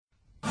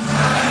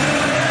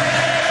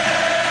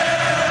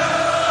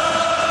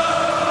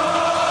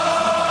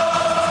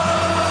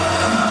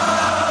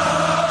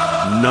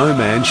No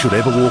Man Should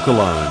Ever Walk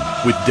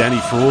Alone with Danny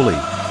Frawley.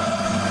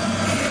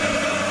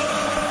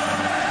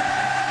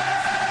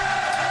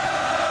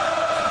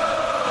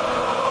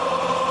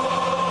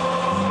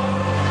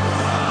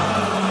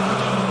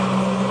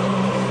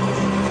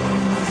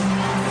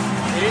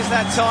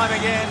 That time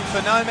again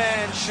for No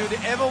Man Should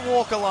Ever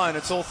Walk Alone.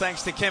 It's all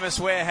thanks to Chemist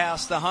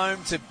Warehouse, the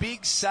home to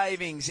big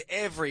savings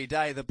every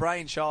day. The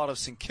brainchild of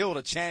St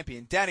Kilda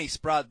champion Danny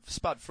Spud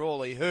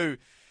Frawley, who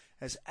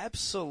has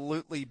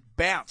absolutely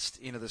bounced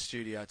into the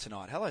studio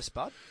tonight. Hello,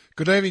 Spud.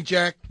 Good evening,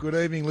 Jack. Good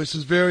evening,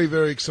 listeners. Very,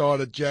 very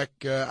excited,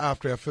 Jack.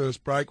 After our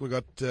first break, we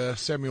got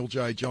Samuel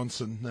J.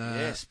 Johnson.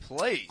 Yes,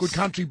 please. Good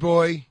country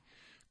boy,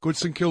 good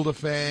St Kilda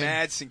fan.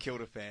 Mad St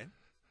Kilda fan.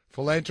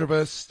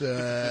 Philanthropist.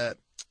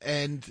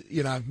 And,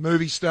 you know,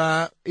 movie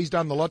star. He's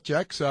done the lot,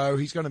 Jack, so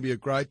he's going to be a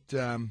great...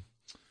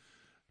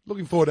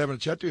 looking forward to having a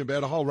chat to him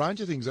about a whole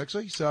range of things,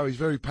 actually. So he's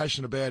very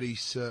passionate about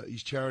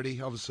his charity.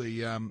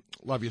 Obviously,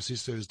 Love Your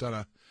Sister has done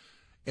an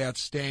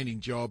outstanding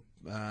job.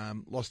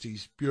 Lost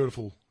his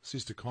beautiful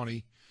sister,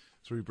 Connie,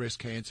 through breast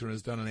cancer and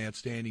has done an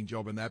outstanding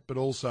job in that. But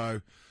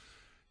also,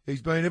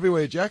 he's been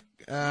everywhere, Jack.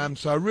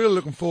 So really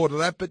looking forward to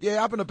that. But,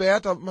 yeah, up and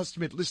about. I must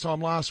admit, this time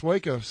last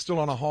week, I was still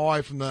on a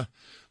high from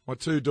my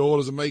two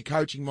daughters and me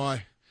coaching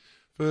my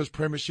first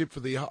premiership for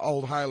the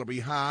old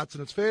Haileybury Hearts,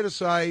 and it's fair to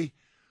say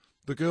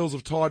the girls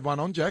have tied one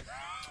on, Jack.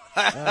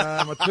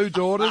 My two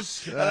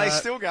daughters. Are they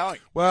still going?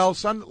 Well,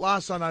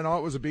 last Sunday night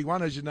was a big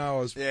one. As you know, I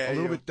was a little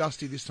you're bit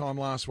dusty this time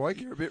last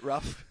week. You're a bit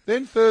rough.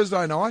 Then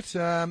Thursday night,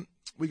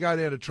 we go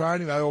down to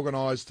training. They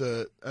organised,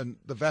 and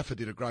the VAFA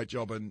did a great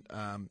job in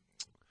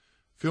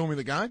filming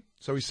the game.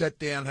 So we sat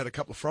down, had a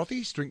couple of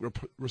frothies, drink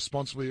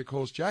responsibly, of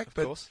course, Jack. Of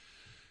course.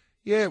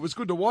 Yeah, it was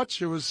good to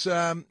watch. It was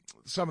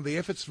some of the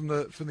efforts from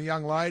the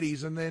young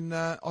ladies, and then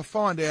I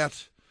find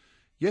out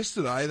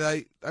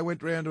yesterday they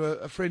went round to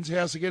a friend's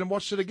house again and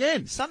watched it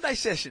again. Sunday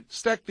session.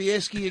 Stacked the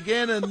esky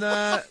again and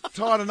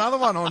tied another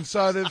one on.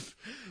 So they've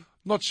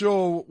not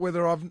sure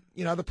whether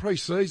the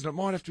pre-season. It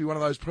might have to be one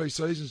of those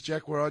pre-seasons,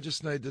 Jack, where I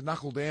just need to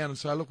knuckle down and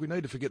say, look, we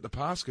need to forget the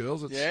past,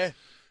 girls. They're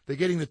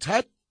getting the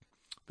tat.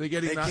 They're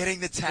getting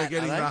the tat. They're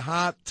getting the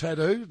heart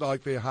tattoo,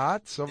 like their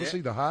hearts,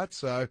 obviously the heart.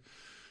 So,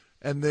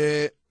 and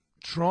they're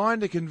trying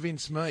to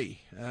convince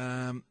me.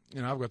 I've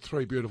got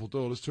three beautiful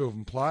daughters, two of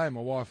them play, and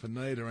my wife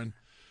Anita, and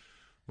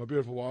my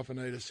beautiful wife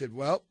Anita said,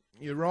 well,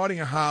 you're riding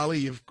a Harley,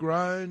 you're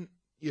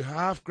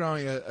half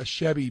growing a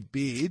shabby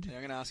beard. Yeah, I'm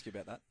going to ask you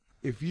about that.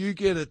 If you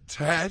get a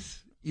tat,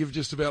 you've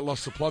just about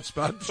lost the plot,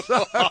 Spud.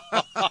 So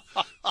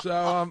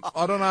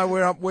I don't know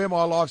where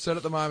my life's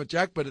at the moment,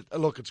 Jack, but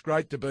look, it's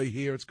great to be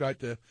here. It's great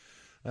to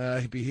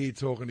be here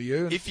talking to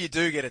you. If you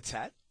do get a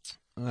tat?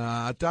 It'll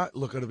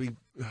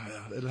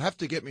have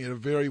to get me at a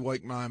very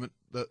weak moment.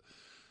 The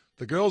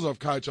girls I've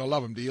coached, I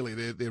love them dearly.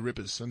 They're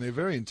rippers, and they're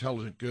very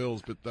intelligent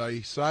girls, but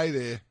they say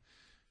they're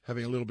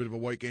having a little bit of a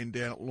weekend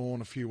down at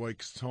Lorne a few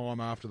weeks' time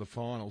after the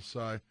final.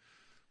 So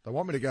they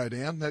want me to go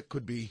down. That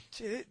could be...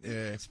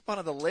 It's one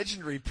of the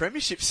legendary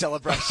premiership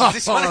celebrations.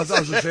 This one, as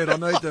I said, I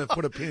need to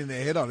put a pin in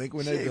their head, I think.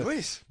 We need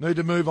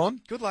to move on.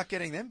 Good luck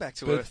getting them back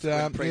to earth.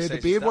 The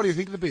beard, what do you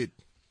think of the beard?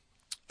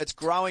 It's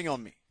growing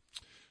on me.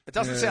 It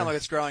doesn't sound like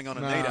it's growing on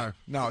Anita.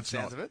 No, it's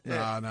sounds not. Of it.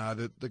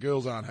 No, the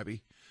girls aren't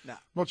happy. No.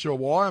 Not sure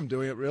why I'm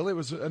doing it, really. It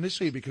was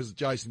initially because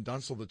Jason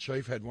Dunstall, the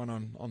chief, had one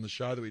on the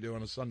show that we do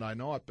on a Sunday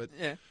night. But,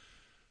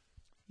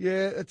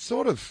 it's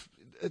sort of...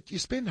 you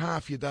spend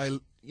half your day,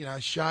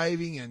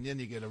 shaving, and then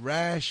you get a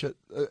rash.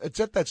 It's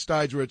at that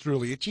stage where it's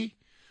really itchy.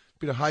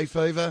 Bit of hay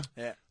fever.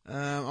 Yeah.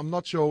 I'm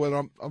not sure whether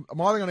I'm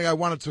either going to go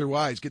one or two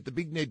ways. Get the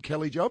big Ned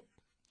Kelly job.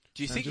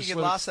 Do you think you can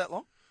last that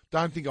long?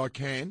 Don't think I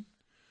can.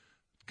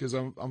 Because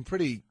I'm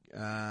pretty,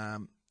 I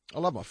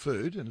love my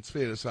food, and it's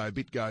fair to say a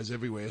bit goes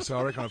everywhere, so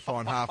I reckon I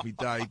find half my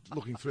day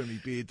looking through my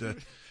beard to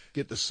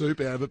get the soup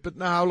out of it. But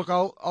no, look,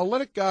 I'll let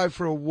it go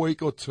for a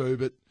week or two,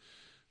 but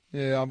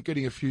yeah, I'm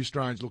getting a few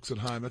strange looks at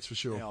home, that's for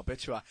sure. Yeah, I'll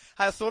bet you are.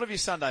 Hey, I thought of you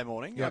Sunday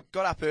morning. Yep. I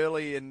got up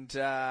early and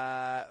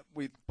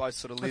we both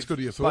sort of live... That's good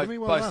of you thought of me,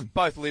 well done.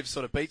 Both live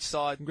sort of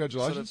beachside.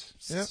 Congratulations.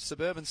 Sort of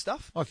suburban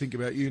stuff. I think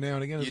about you now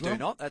and again as well. You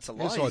do not, that's a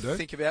lie. Yes, I do. You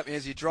think about me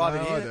as you drive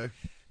in here. I do.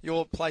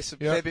 Your place a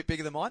fair bit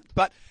bigger than mine.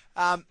 But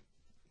a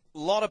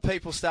lot of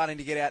people starting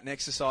to get out and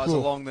exercise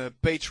along the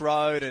Beach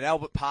Road and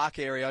Albert Park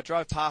area. I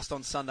drove past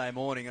on Sunday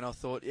morning and I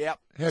thought, how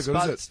good is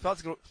it?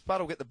 Spud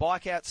will get the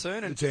bike out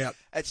soon. And it's out.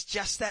 It's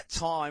just that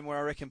time where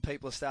I reckon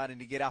people are starting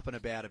to get up and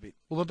about a bit.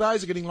 Well, the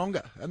days are getting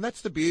longer, and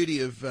that's the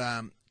beauty of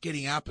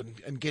getting up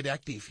and get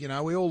active.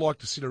 We all like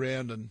to sit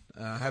around and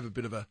have a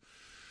bit of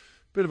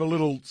a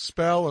little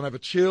spell and have a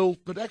chill,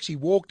 but actually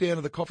walk down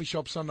to the coffee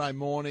shop Sunday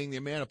morning. The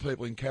amount of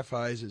people in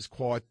cafes is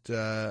quite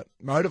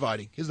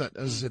motivating, isn't it?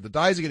 As I said, the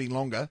days are getting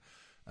longer,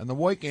 and the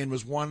weekend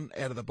was one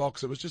out of the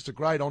box. It was just a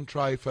great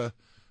entree for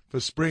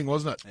spring,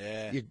 wasn't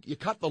it? Yeah. You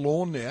cut the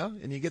lawn now,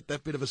 and you get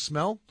that bit of a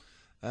smell.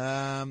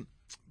 But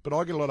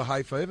I get a lot of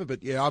hay fever.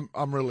 But yeah,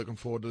 I'm really looking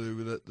forward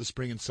to the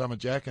spring and summer,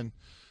 Jack, and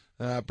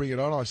bring it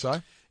on, I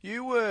say.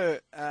 You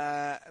were.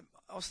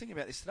 I was thinking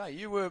about this today.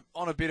 You were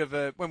on a bit of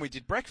when we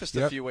did breakfast a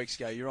Yep. few weeks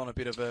ago, you were on a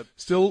bit of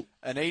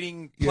an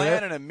eating Yeah.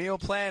 plan and a meal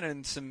plan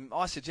and some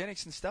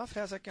isogenics and stuff.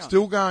 How's that going?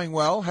 Still going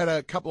well. Had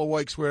a couple of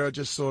weeks where I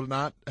just sort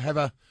of have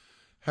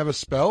a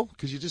spell,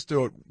 because you just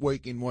do it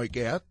week in, week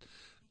out,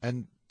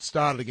 and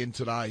started again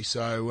today.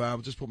 So I'll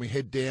just put my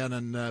head down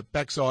and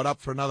backside up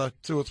for another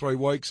 2 or 3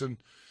 weeks. And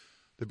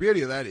the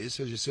beauty of that is,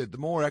 as you said, the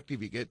more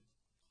active you get,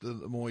 the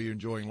more you're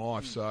enjoying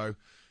life. So,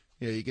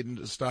 yeah, you get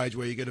into the stage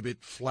where you get a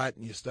bit flat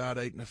and you start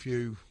eating a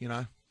few,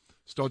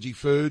 stodgy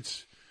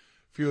foods,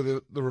 a few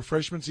of the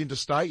refreshments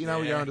interstate. We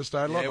go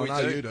interstate a lot. Yeah,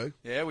 I know you do.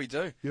 Yeah, we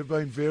do. You've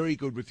been very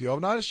good with you.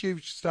 I've noticed you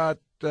start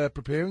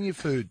preparing your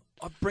food.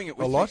 I bring it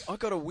with A lot? me. I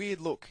got a weird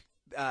look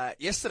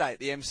yesterday at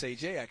the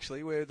MCG,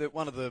 actually, where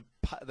one of the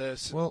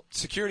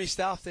security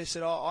staff there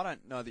said, I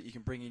don't know that you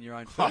can bring in your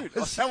own food.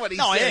 Is that what he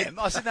no, said? I am.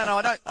 I said,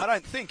 no, I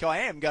don't think I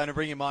am going to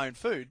bring in my own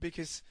food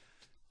because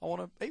I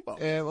want to eat well.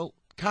 Yeah, well,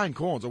 Kane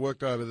Corns, I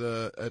worked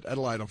over at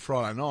Adelaide on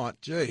Friday night.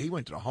 Gee, he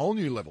went to a whole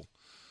new level.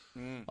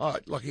 He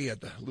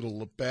had the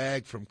little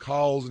bag from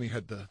Coles, and he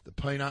had the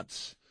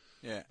peanuts.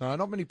 Yeah. No,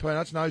 not many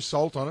peanuts, no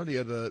salt on it. He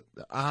had the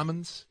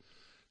almonds.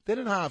 Then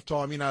at half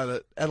time,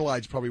 that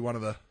Adelaide's probably one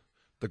of the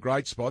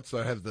great spots.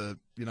 They have the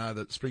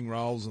spring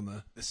rolls and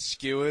the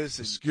skewers.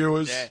 the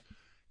skewers. Yeah.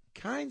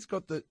 Kane's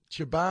got the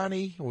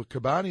chobani, or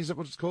kabani, is that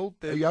what it's called?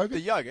 The yogurt? The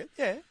yogurt,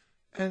 yeah.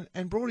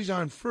 And brought his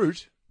own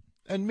fruit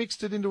and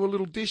mixed it into a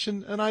little dish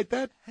and ate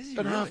that Has he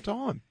at really? half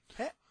time.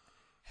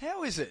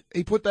 How is it?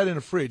 He put that in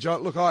a fridge.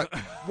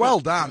 Well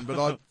done,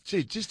 but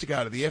just to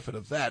go to the effort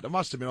of that, I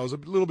must admit I was a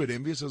little bit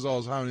envious as I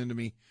was honing into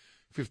me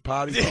fifth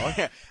party guy.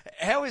 Yeah.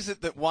 How is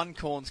it that one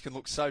Corns can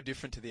look so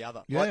different to the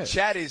other? Yeah. Like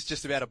Chad is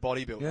just about a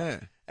bodybuilder. Yeah.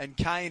 And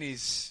Kane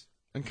is...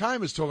 And Kane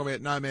was talking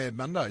about no man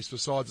Mondays for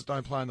sides that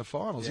don't play in the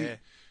finals. Yeah.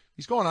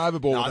 He's gone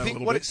overboard with I that think a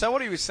little bit. So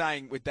what he was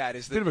saying with that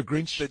is Bit of a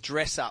Grinch. the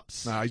dress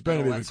ups. No, he's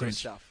been a bit of a sort Grinch.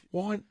 stuff.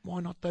 Why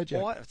not though,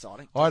 Jack? Why?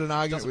 I had an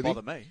argument Doesn't with bother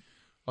him. me.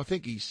 I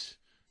think he's,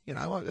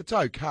 it's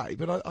okay,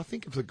 but I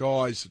think if the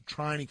guy's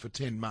training for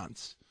 10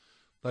 months,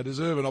 they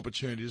deserve an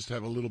opportunity just to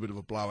have a little bit of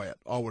a blowout,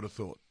 I would have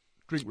thought.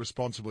 Drink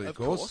responsibly, of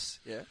course.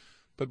 Yeah.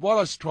 But what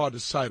I tried to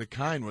say to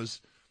Kane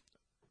was,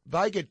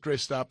 they get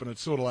dressed up and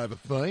it's sort of have a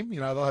theme.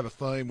 They'll have a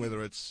theme,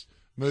 whether it's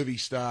movie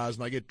stars,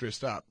 and they get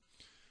dressed up.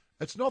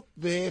 It's not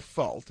their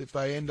fault if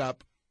they end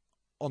up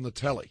on the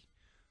telly.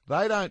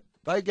 They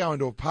go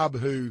into a pub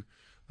who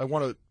they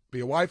want to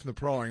be away from the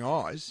prying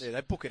eyes. Yeah,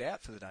 they book it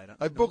out for the day, don't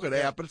they? They book it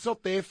out, but it's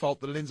not their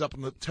fault that it ends up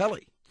on the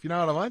telly, if you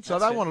know what I mean. So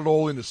That's they it. want it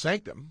all in the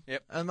sanctum.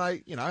 Yep. And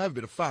they, have a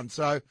bit of fun.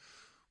 So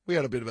we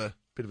had a bit of a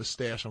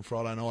stash on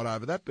Friday night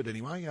over that. But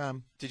anyway,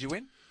 Did you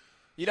win?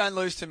 You don't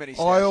lose too many I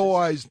stashes.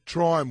 always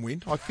try and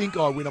win. I think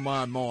I win on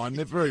my own mind.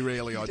 Very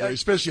rarely I do,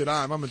 especially at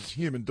home. I'm a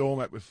human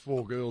doormat with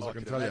 4 girls, I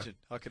can tell you.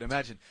 I can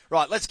imagine.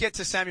 Right, let's get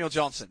to Samuel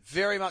Johnson.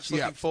 Very much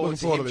looking forward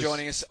to him this.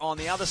 joining us on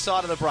the other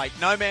side of the break.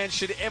 No man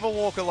should ever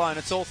walk alone.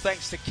 It's all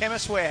thanks to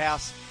Chemist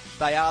Warehouse.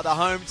 They are the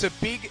home to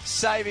big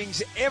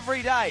savings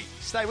every day.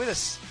 Stay with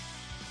us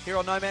here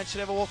on No Man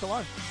Should Ever Walk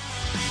Alone.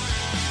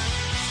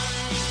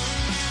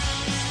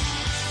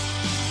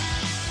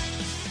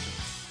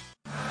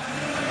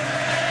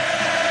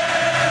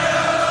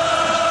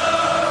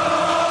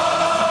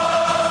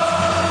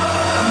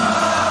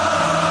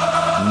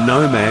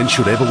 No Man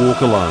Should Ever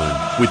Walk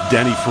Alone with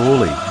Danny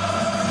Frawley.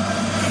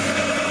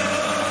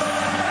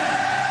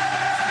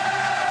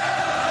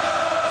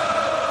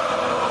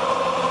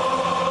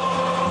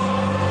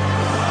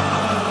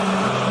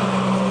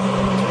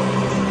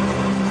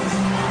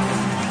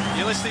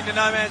 You're listening to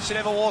No Man Should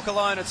Ever Walk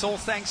Alone. It's all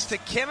thanks to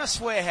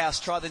Chemist Warehouse.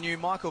 Try the new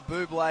Michael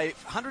Bublé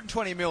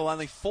 120ml,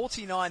 only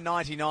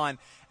 $49.99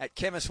 at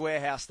Chemist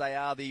Warehouse. They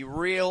are the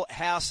real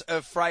house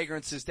of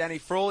fragrances. Danny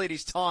Frawley, it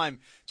is time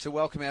to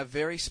welcome our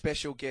very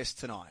special guest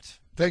tonight.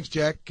 Thanks,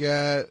 Jack.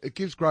 It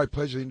gives great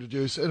pleasure to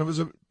introduce, and it was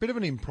a bit of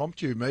an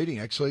impromptu meeting,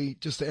 actually,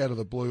 just out of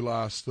the blue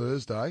last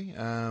Thursday.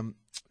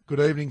 Good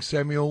evening,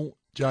 Samuel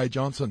J.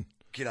 Johnson.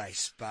 G'day,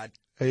 Spud.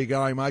 How you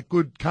going, mate?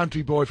 Good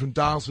country boy from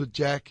Dalesford,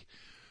 Jack.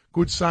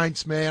 Good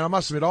Saints man. I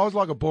must admit, I was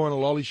like a boy in a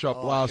lolly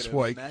shop last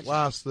week,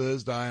 last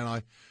Thursday, and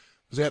I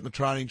was out in the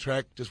training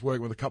track just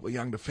working with a couple of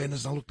young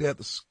defenders, and I looked out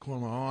the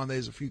corner of my eye, and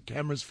there's a few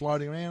cameras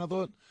floating around. I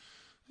thought,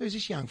 who's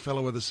this young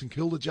fellow with a St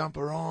Kilda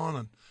jumper on?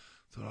 And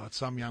I thought, it's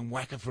some young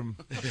whacker from...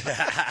 Some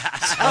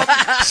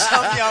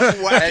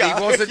young whacker. And he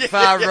wasn't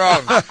far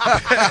wrong.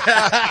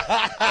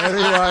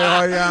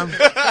 Anyway,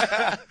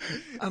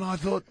 and I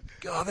thought,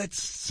 God,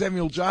 that's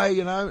Samuel J,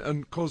 and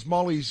of course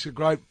Molly's a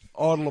great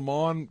idol of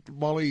mine.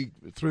 Molly,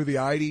 through the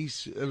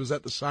 80s, it was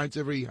at the Saints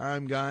every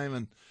home game,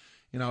 and,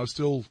 I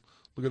still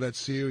look at that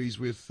series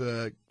with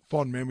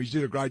fond memories. You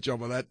did a great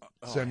job of that,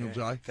 Samuel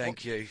J.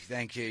 Thank you.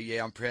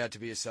 Yeah, I'm proud to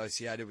be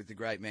associated with the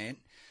great man.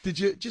 Did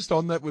you, just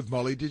on that with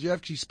Molly, did you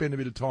actually spend a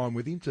bit of time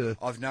with him to...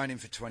 I've known him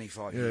for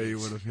 25 Yeah, years. you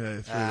would have,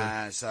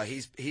 yeah. So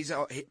he's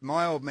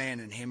my old man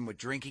and him were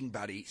drinking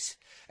buddies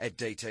at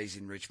DT's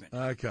in Richmond.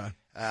 Okay.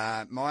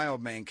 My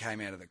old man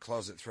came out of the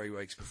closet 3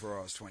 weeks before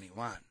I was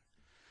 21.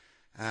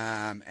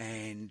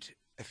 And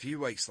a few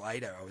weeks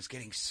later, I was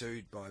getting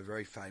sued by a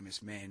very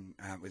famous man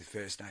with the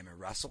first name of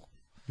Russell.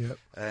 Yep.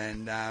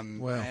 And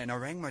Wow. and I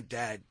rang my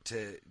dad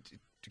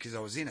because I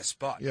was in a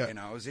spot. Yeah. You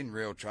know, I was in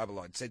real trouble.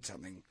 I'd said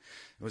something,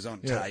 it was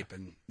on Yeah. tape,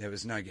 and there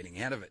was no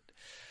getting out of it.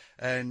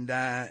 And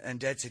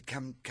Dad said,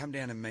 come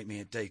down and meet me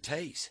at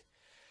DT's.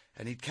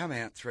 And he'd come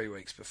out 3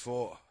 weeks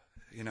before,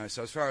 you know.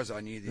 So as far as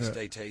I knew, this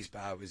Yeah. DT's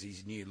bar was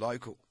his new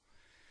local.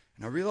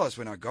 And I realised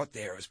when I got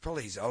there, it was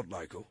probably his old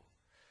local.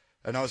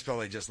 And I was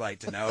probably just late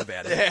to know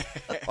about it.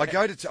 I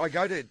go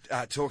to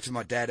talk to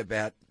my dad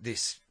about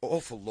this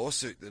awful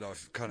lawsuit that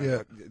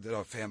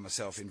I've found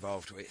myself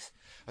involved with.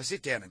 I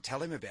sit down and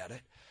tell him about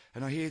it,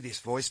 and I hear this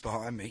voice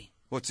behind me.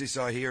 What's this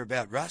I hear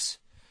about Russ?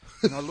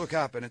 And I look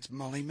up, and it's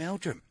Molly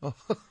Meldrum.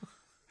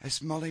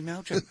 It's Molly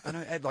Meldrum, and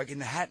I had like in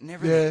the hat and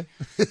everything.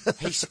 Yeah.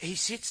 He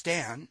sits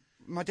down.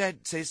 My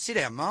dad says, "Sit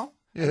down, Mol,"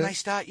 Yeah. and they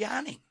start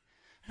yarning.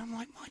 And I'm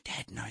like, my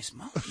dad knows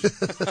Molly.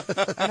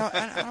 and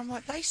I'm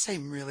like, they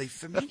seem really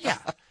familiar.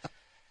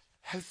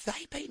 Have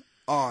they been?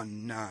 Oh,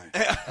 no.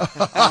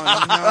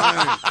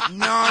 Oh,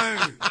 no.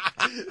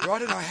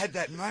 Right, and I had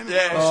that moment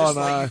where I was just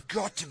like, you've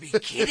got to be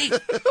kidding.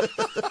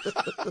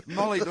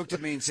 Molly looked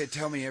at me and said,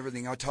 tell me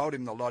everything. I told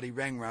him the lot. He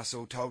rang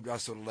Russell, told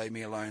Russell to leave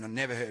me alone. I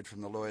never heard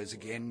from the lawyers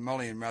again.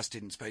 Molly and Russ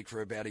didn't speak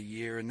for about a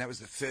year, and that was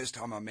the first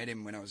time I met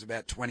him when I was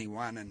about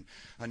 21, and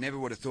I never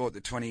would have thought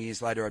that 20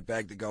 years later I'd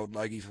bag the gold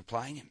Logie for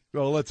playing him.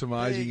 Well, that's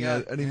amazing. There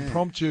you go. An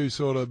impromptu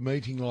sort of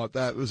meeting like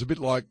that. It was a bit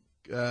like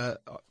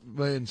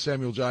me and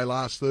Samuel J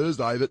last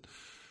Thursday,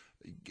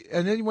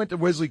 and then he went to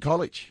Wesley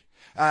College.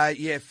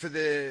 For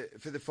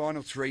the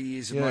final 3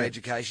 years of my Yeah.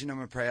 education, I'm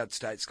a proud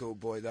state school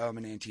boy, though. I'm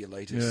an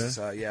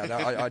anti-elitist. Yeah.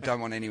 So, I don't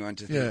want anyone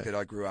to think Yeah. that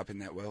I grew up in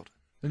that world.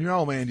 And your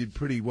old man did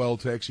pretty well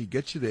to actually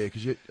get you there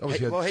because you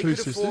obviously Well, had he two could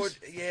sisters. afford.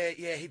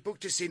 Yeah. He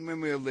booked us in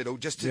when we were little,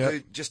 just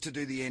to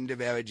do the end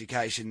of our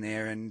education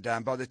there. And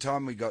by the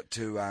time we got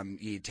to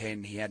year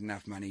 10, he had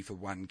enough money for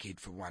one kid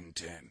for one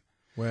term.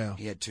 Wow.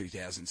 He had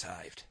 2,000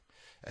 saved,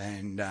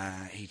 and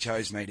he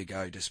chose me to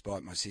go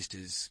despite my sister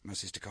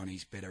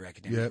Connie's better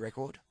academic Yep.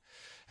 record.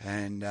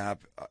 And I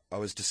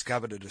was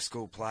discovered at a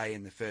school play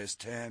in the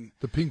first term.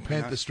 The Pink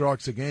Panther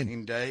strikes again.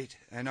 Indeed,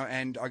 and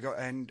I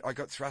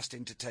got thrust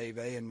into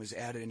TV and was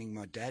out earning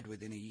my dad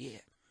within a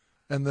year.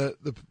 And the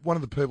one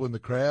of the people in the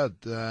crowd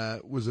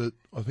was a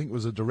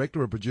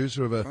director or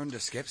producer of a. Rhonda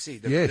Skepsey,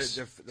 Yes.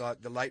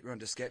 the late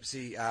Rhonda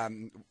Skepsey,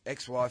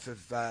 ex-wife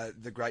of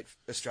the great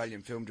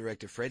Australian film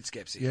director Fred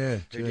Skepsey, Yeah,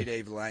 who yeah. did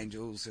Evil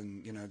Angels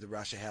and the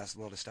Russia House,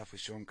 a lot of stuff with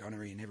Sean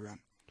Connery and everyone.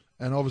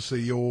 And obviously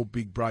your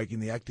big break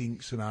in the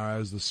acting scenario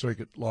is The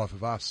Secret Life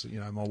of Us. You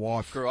know, my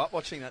wife. Grew up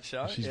watching that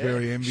show. She's yeah.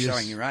 very envious.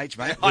 Showing your age,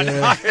 mate. I know.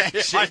 Yeah.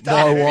 I don't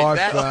My admit wife.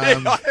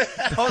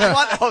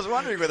 that. I was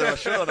wondering whether I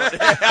should or not.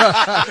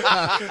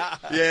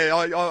 Yeah,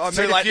 I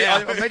Too met late now.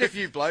 I met a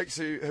few blokes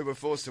who were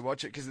forced to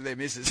watch it because of their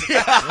missus.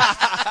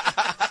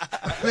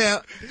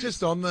 Now,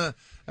 just on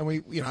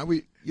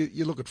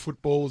you look at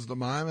footballers at the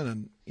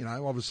moment, and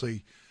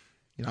obviously,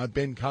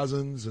 Ben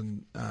Cousins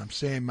and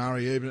Sam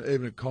Murray,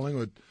 even at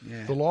Collingwood.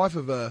 Yeah. The life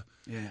of a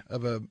Yeah.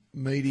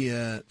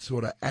 media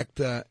sort of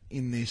actor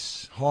in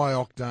this high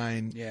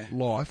octane Yeah.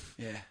 life.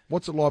 Yeah.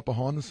 What's it like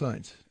behind the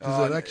scenes? Does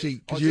Oh, it actually? I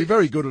Because you're think-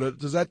 very good at it.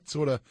 Does that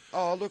sort of?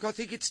 Oh, look, I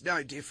think it's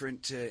no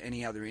different to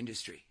any other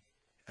industry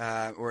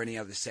or any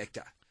other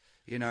sector.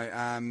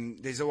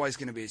 There's always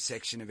going to be a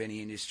section of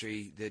any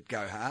industry that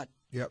go hard.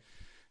 Yep.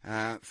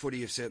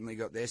 Footy have certainly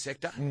got their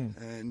sector,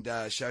 and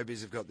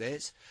showbiz have got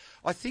theirs.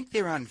 I think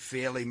they're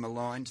unfairly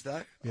maligned,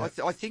 though. Yep.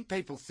 I think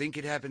people think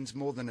it happens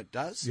more than it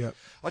does. Yep.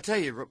 I tell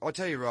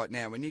you right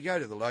now, when you go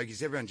to the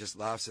Logies, everyone just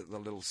laughs at the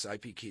little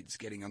soapy kids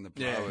getting on the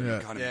blow Yeah. and Yeah.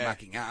 kind of Yeah.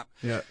 mucking up.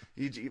 Yeah.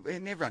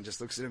 And everyone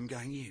just looks at them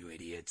going, "You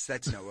idiots!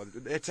 That's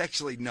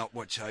actually not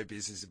what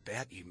showbiz is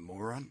about, you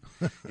moron."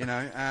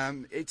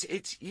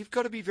 It's you've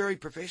got to be very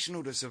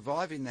professional to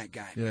survive in that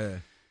game. Yeah.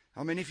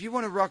 I mean, if you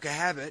want to rock a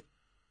habit,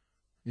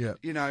 Yeah.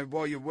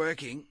 while you're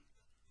working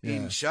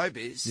in Yeah.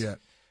 showbiz, Yeah.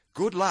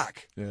 good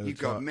luck. Yeah, You've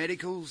that's got right.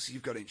 medicals,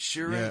 you've got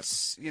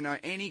insurance.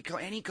 Any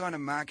kind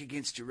of mark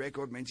against your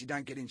record means you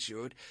don't get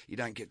insured, you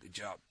don't get the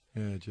job.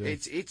 Yeah. Gee.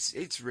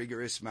 It's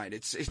rigorous, mate.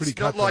 It's Pretty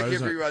not like cutthroat,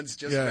 isn't it? everyone's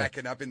just Yeah.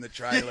 racking up in the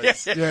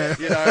trailers, Yeah.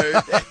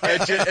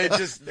 and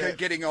just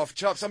getting off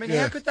chops. I mean,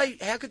 Yeah. how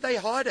could they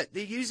hide it?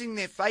 They're using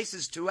their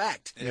faces to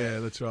act. Yeah,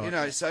 that's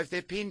right. So if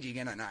they're pinned,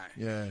 you're gonna know.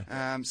 Yeah.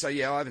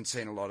 I haven't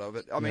seen a lot of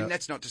it. I mean, Yeah.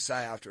 that's not to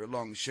say after a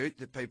long shoot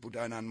that people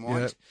don't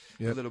unwind.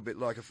 Yeah. Yeah. A little bit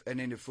like an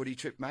end of footy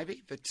trip,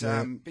 maybe. But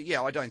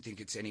Yeah. I don't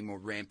think it's any more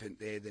rampant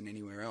there than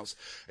anywhere else.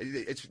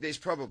 There's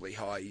probably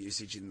higher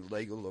usage in the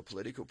legal or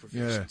political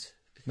professions.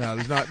 No,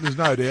 there's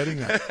no doubting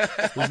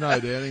that. There's no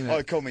doubting that.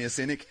 Oh, call me a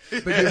cynic.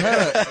 But you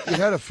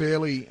had a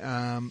fairly,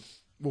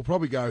 we'll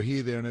probably go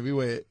here, there, and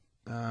everywhere,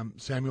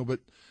 Samuel. But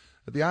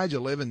at the age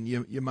of 11,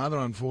 your mother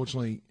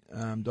unfortunately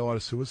died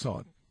of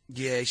suicide.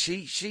 Yeah,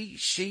 she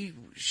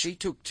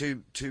took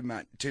too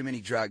many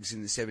drugs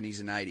in the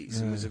 70s and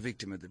 80s and was a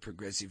victim of the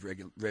progressive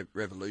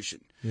revolution.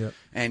 Yep.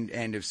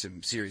 And of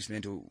some serious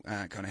mental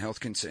kind of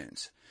health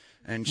concerns.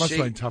 And Must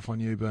have been tough on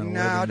you being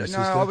 11, your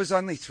sister. I was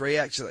only 3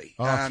 actually.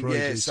 3, yeah,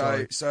 geez,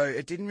 sorry. so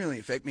it didn't really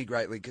affect me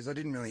greatly because I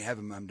didn't really have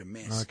a mum to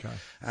mess. Okay.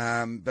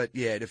 But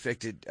yeah, it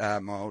affected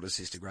my older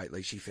sister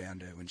greatly. She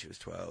found her when she was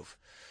 12.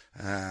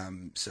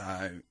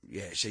 So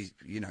yeah, she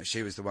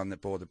was the one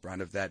that bore the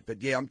brunt of that.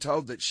 But yeah, I'm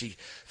told that she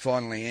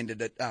finally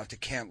ended it after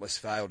countless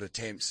failed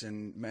attempts,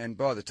 and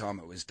by the time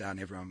it was done,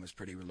 everyone was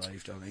pretty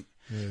relieved. I think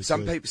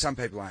some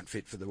people aren't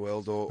fit for the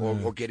world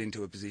or get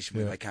into a position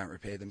where they can't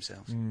repair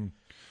themselves.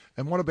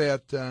 And what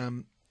about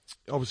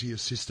obviously your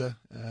sister?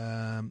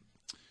 The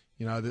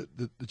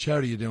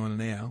charity you're doing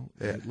now,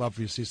 Love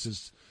for Your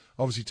Sisters,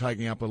 obviously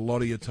taking up a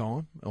lot of your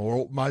time,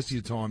 or most of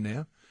your time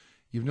now.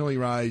 You've nearly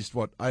raised,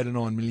 8 or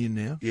 9 million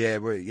now? Yeah,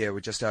 we're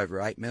just over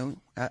 8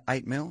 mil.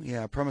 8 mil.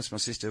 Yeah, I promised my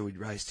sister we'd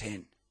raise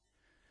 10.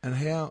 And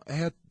how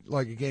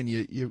again,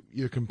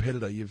 you're a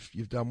competitor.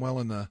 You've done well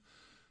in the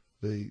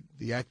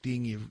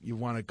acting. You've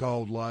won a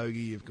gold Logie.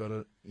 You've got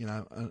an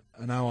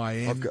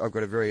OIM. I've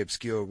got a very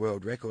obscure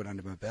world record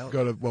under my belt.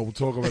 We'll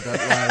talk about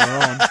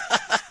that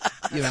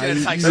later on.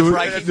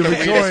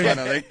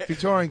 The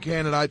Victorian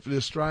candidate for the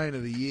Australian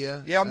of the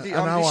Year. Yeah, I'm this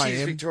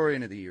year's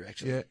Victorian of the Year,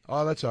 actually. Yeah.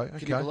 Oh, that's right.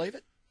 Okay. Can you believe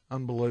it?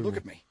 Unbelievable. Look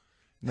at me.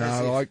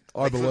 No,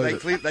 I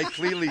believe it. They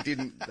clearly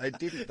didn't. They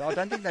didn't. I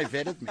don't think they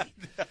vetted me.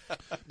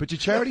 But your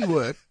charity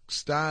work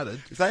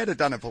started. If they had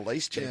done a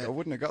police check, I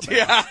wouldn't have got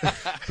that.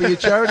 But your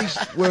charity's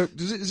work.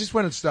 Is this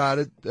when it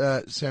started,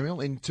 Samuel?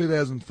 In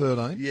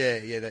 2013.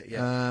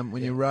 Yeah.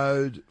 When you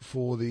rode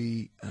for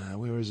the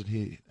where is it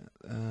here?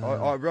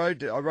 I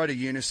rode a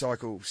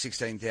unicycle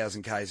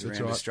 16,000 k's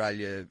around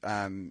Australia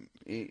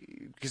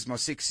because my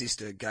sick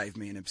sister gave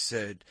me an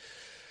absurd.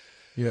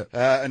 Yeah,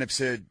 an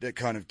absurd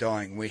kind of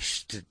dying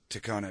wish to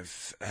kind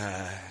of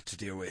to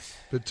deal with.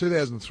 But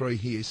 2003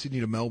 here, Sydney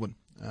to Melbourne.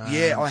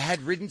 I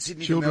had ridden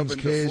Sydney to Melbourne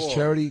before. Children's Cares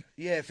charity.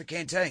 Yeah, for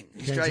Canteen,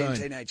 Australian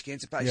Teenage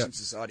Cancer Patients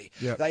Society.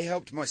 Yep. They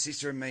helped my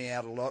sister and me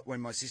out a lot when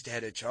my sister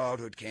had her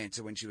childhood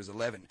cancer when she was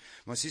 11.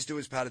 My sister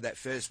was part of that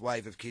first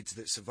wave of kids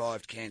that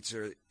survived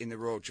cancer in the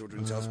Royal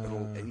Children's Hospital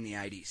in the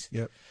 80s.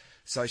 Yep.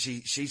 So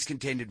she's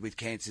contended with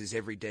cancers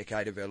every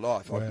decade of her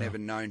life. Wow. I've never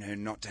known her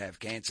not to have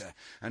cancer.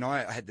 And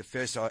I had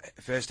first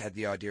had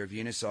the idea of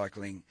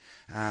unicycling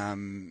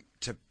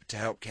to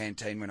help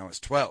Canteen when I was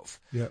 12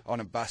 on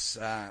a bus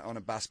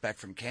back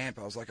from camp.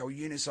 I was like, I'll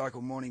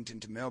unicycle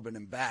Mornington to Melbourne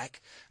and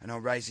back, and I'll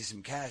raise you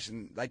some cash.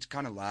 And they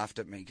kind of laughed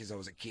at me because I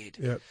was a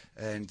kid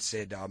and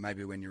said, oh,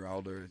 maybe when you're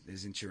older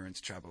there's insurance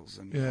troubles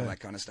and all that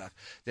kind of stuff.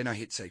 Then I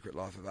hit Secret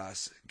Life of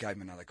Us, gave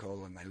them another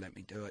call, and they let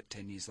me do it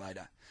 10 years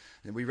later.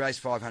 And we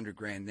raised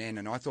 $500,000 then,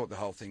 and I thought the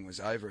whole thing was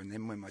over. And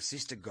then when my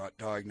sister got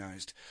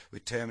diagnosed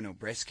with terminal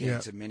breast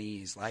cancer many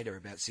years later,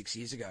 about 6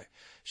 years ago,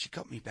 she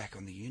got me back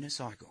on the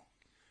unicycle.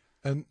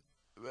 And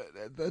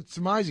that's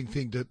an amazing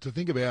thing to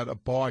think about. A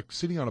bike,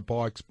 sitting on a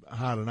bike's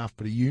hard enough,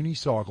 but a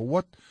unicycle.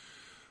 What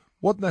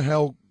in the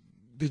hell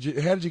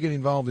how did you get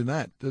involved in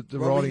that? Riding a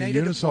unicycle? We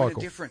needed a point of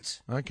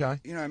difference. Okay.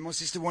 My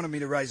sister wanted me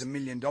to raise $1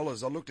 million. I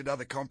looked at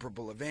other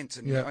comparable events,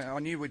 and I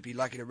knew we'd be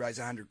lucky to raise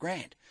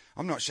 $100,000.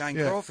 I'm not Shane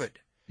Crawford.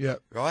 Yeah.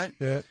 Right?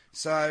 Yeah.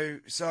 So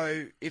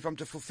if I'm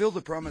to fulfil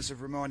the promise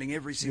of reminding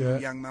every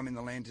single young mum in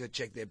the land to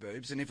check their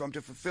boobs, and if I'm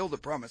to fulfil the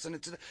promise, and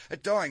it's a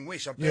dying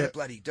wish, I better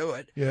bloody do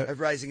it, of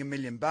raising $1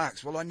 million,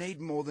 well, I need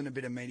more than a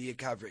bit of media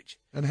coverage.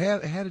 And how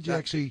did you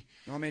actually...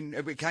 I mean,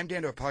 it came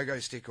down to a pogo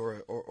stick or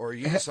a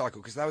unicycle,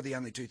 because they were the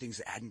only two things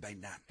that hadn't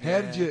been done. How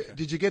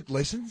did you get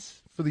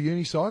lessons for the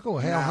unicycle?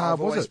 How hard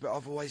was it?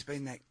 I've always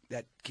been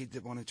that kid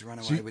that wanted to run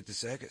away with the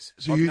circus.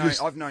 So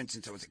I've known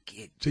since I was a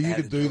kid. So you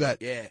could do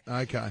that? Yeah.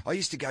 Okay. I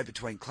used to go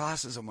between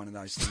classes on one of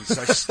those things,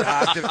 so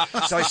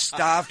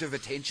starved of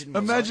attention.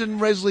 Imagine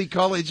Wesley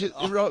College,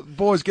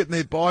 boys getting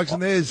their bikes,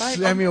 and there's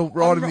Samuel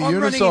riding the unicycle.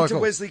 I'm running into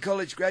Wesley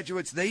College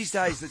graduates these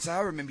days that say,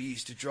 I remember you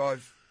used to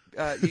drive...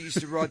 you used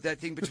to ride that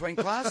thing between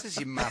classes,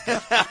 you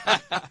muppet.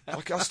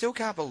 I still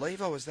can't believe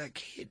I was that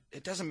kid.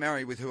 It doesn't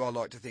marry with who I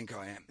like to think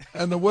I am.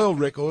 And the world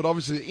record,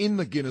 obviously in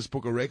the Guinness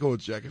Book of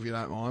Records, Jack, if you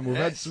don't mind. We've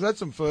had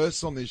some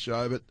firsts on this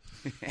show, but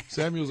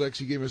Samuel's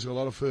actually given us a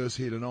lot of firsts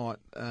here tonight.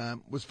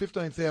 Was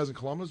 15,000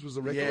 kilometres was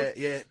the record?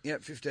 Yeah,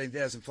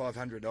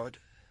 15,500 odd.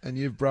 And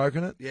you've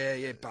broken it?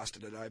 Yeah,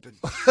 busted it open.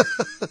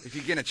 If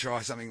you're going to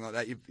try something like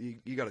that,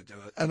 you got to do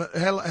it. And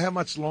how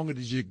much longer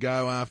did you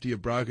go after you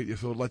broke it? You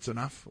thought, that's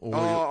enough?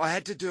 I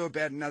had to do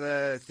about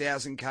another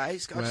 1,000 Ks.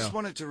 I just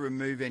wanted to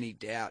remove any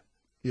doubt,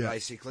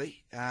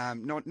 basically.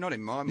 Not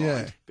in my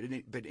mind,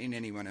 but in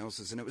anyone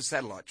else's. And it was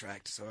satellite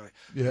tracked, so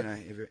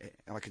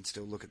I can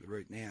still look at the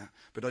route now.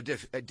 But I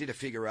did a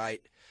figure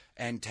 8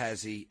 and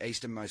Tassie,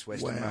 easternmost,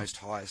 westernmost,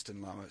 highest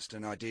and lowest.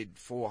 And I did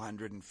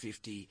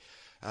 450...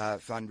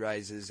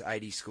 fundraisers,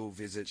 80 school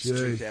visits,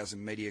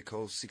 2,000 media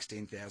calls,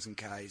 16,000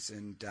 Ks,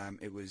 and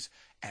it was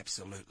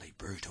absolutely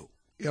brutal.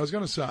 Yeah, I was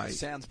going to say,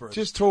 sounds brutal.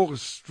 Just talk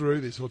us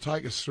through this, or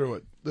take us through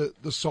it.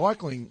 The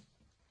cycling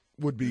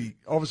would be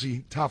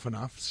obviously tough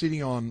enough,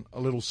 sitting on a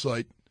little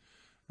seat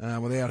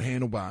without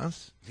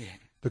handlebars. Yeah.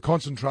 the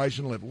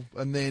concentration level,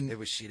 and then It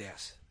was shit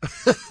house.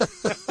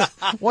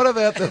 what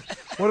about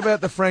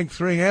the Frank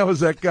Thring? How was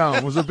that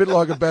going? Was it a bit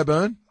like a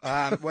baboon?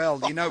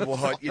 Well, you know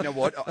what?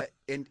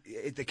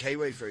 The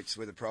kiwi fruits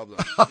were the problem,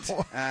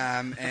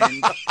 and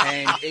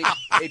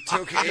it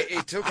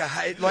took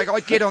like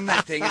I'd get on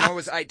that thing, and I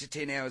was 8 to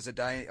 10 hours a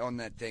day on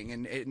that thing,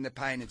 and the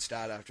pain would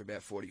start after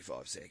about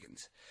 45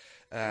 seconds.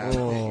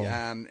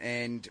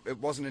 And it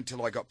wasn't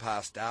until I got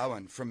past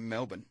Darwin from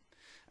Melbourne.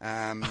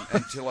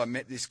 Until I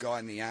met this guy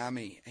in the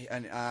army,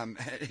 and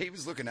he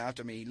was looking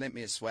after me. He lent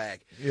me a swag,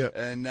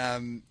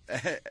 and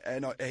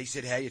he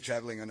said, "How are you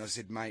travelling?" And I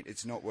said, "Mate,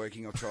 it's not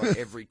working. I've tried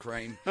every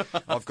cream.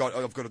 I've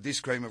got this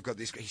cream. I've got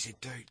this." He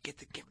said, "Dude, get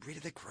rid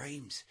of the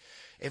creams.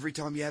 Every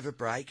time you have a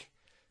break,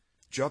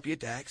 drop your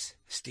Dax,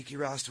 stick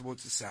your ass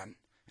towards the sun,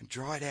 and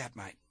dry it out,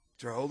 mate.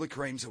 Throw all the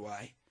creams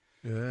away."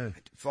 Yeah.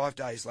 5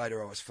 days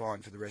later, I was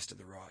fine for the rest of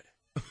the ride.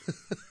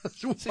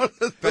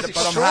 But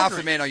I'm half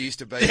the man I used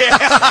to be.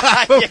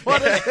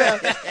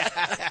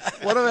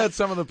 what about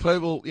some of the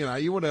people? You know,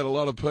 you would have had a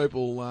lot of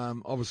people,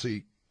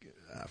 obviously,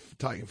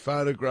 taking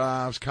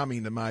photographs,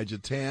 coming to major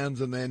towns,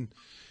 and then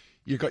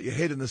you got your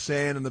head in the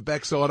sand and the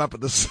backside up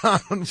at the sun.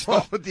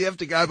 What, do you have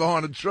to go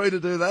behind a tree to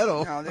do that?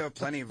 Or? No, there were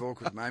plenty of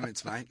awkward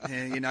moments, mate.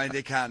 You know,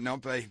 there can't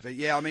not be. But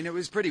yeah, I mean, it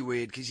was pretty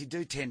weird because you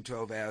do 10,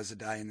 12 hours a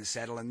day in the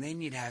saddle, and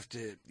then you'd have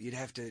to you'd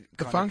have to do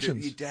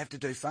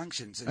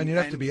functions, and you'd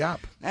have to be up.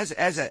 As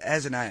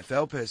an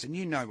AFL person,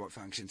 you know what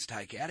functions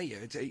take out of you.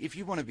 If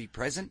you want to be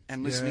present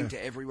and listening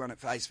to everyone at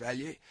face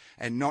value,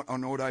 and not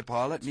on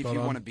autopilot, and if you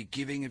want to be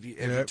giving of you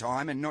every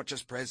time, and not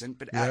just present,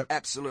 but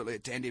absolutely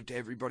attentive to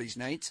everybody's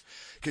needs,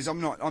 because I'm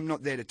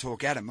not there to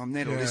talk at them. I'm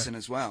there to listen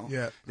as well.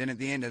 Yeah. Then at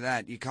the end of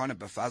that, you're kind of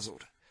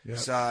befuzzled. Yep.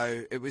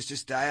 So it was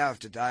just day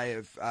after day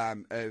of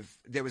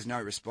there was no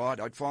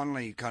respite. I'd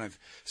finally kind of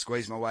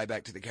squeezed my way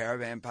back to the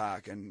caravan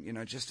park, and you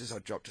know, just as I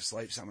dropped to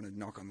sleep, someone would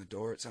knock on the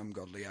door at some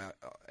godly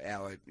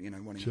hour, you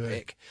know, wanting to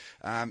peck.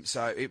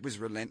 So it was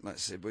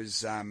relentless. It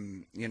was,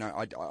 you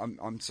know,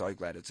 I'm so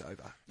glad it's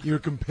over. You're a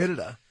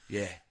competitor.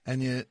 Yeah.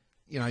 And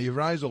you've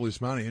raised all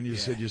this money, and you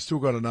said you've still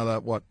got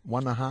another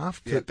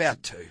 1.5? Yeah,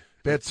 about 2.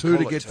 About 2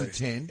 to get to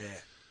 10. Yeah.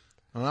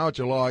 I know what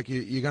you're like.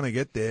 You're going to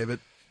get there, but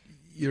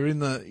you're in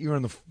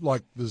the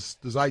like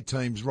there's 8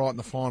 teams right in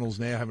the finals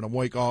now, having a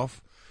week off.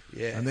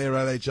 Yeah. And they're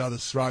at each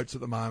other's throats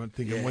at the moment,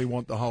 thinking we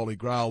want the Holy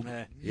Grail.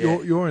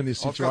 Yeah. You're in this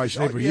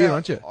situation every year,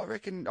 aren't you? I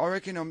reckon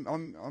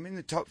I'm in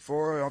the top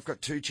 4. I've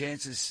got 2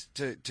 chances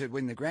to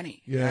win the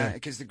granny. Yeah.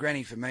 Because the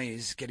granny for me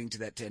is getting to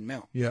that 10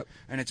 mil. Yep.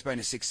 And it's been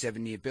a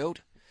 6-7 year build.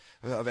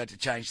 I've had to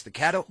change the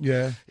cattle.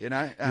 Yeah. You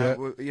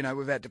know,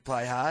 we've had to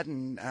play hard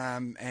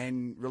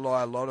and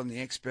rely a lot on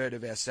the expert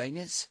of our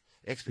seniors,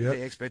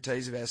 the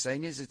expertise of our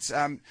seniors. It's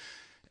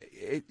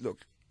look,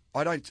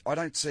 I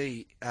don't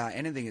see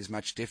anything as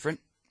much different,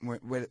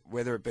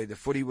 whether it be the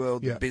footy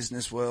world, the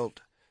business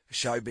world,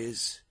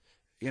 showbiz.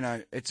 You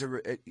know,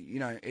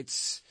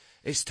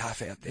 it's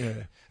tough out there.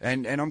 Yeah.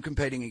 And I'm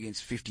competing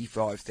against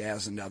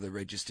 55,000 other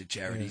registered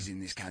charities in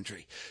this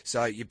country.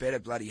 So you better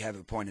bloody have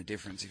a point of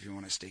difference if you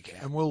want to stick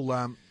out. And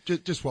we'll,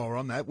 just while we're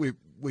on that, we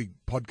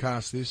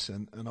podcast this,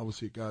 and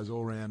obviously it goes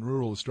all around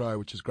rural Australia,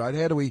 which is great.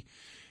 How do we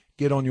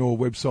get on your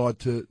website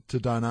to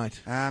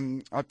donate?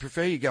 I'd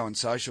prefer you go on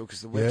social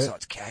because the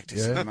website's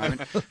cactus at the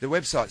moment. The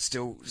website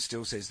still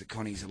says that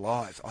Connie's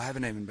alive. I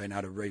haven't even been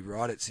able to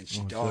rewrite it since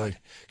she died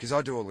because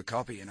I do all the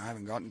copy and I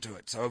haven't gotten to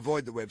it. So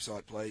avoid the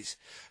website, please.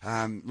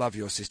 Love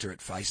Your Sister at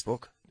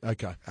Facebook.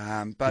 Okay.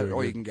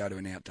 Or you can go to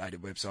an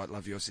outdated website,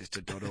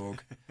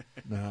 loveyourssister.org.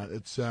 No,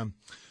 it's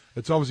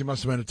obviously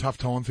must have been a tough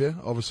time for you.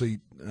 Obviously,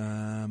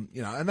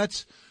 and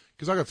that's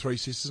because I got 3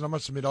 sisters, and I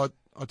must admit I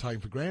take them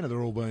for granted.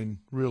 They're all been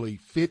really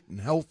fit and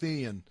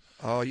healthy, and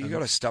you got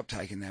to stop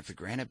taking that for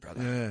granted,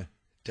 brother. Yeah,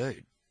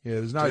 dude. Yeah,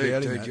 there's no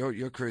doubt in that.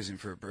 You're cruising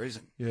for a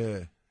bruising.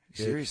 Yeah,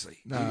 seriously.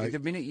 No, the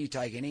minute you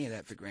take any of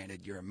that for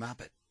granted, you're a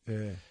muppet.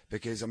 Yeah.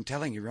 Because I'm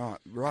telling you right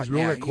we all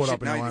now, get caught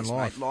up in our own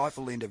life. Mate, life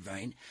will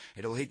intervene.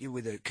 It'll hit you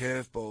with a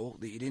curveball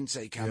that you didn't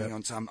see coming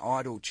on some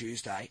idle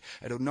Tuesday.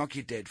 It'll knock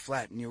you dead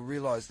flat, and you'll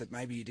realise that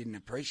maybe you didn't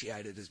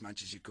appreciate it as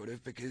much as you could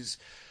have because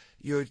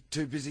you're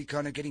too busy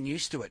kind of getting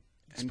used to it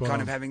and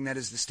kind of having that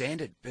as the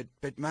standard.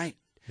 But mate,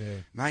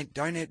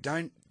 don't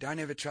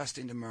ever trust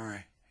in tomorrow.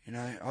 You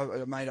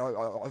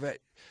know, I've had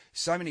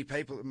so many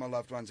people, my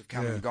loved ones have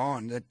come and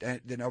gone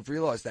that I've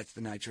realised that's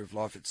the nature of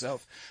life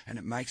itself, and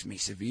it makes me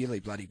severely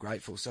bloody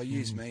grateful. So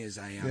use me as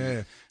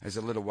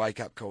a little wake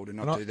up call to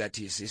not do that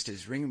to your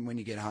sisters. Ring them when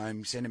you get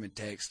home, send them a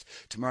text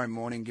tomorrow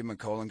morning, give them a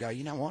call and go,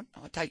 you know what?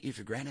 I take you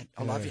for granted.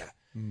 I love you.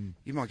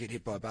 You might get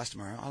hit by a bus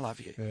tomorrow. I love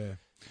you. Yeah.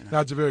 You know? No,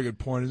 it's a very good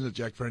point, isn't it,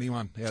 Jack, for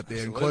anyone out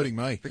there, including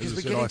me. Because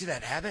we get into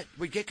that habit.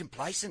 We get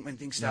complacent when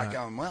things start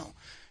going well.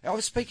 I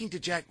was speaking to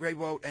Jack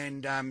Riewoldt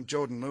and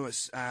Jordan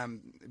Lewis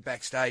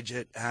backstage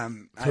at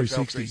AFL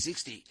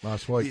 360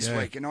 last week, this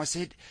week, and I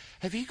said,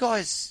 have you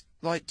guys,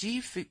 I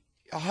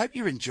hope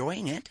you're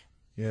enjoying it.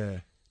 Yeah.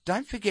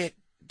 Don't forget,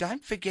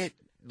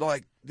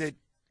 like, that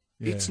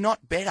it's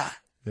not better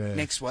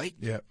next week.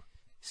 Yep.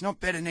 It's not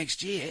better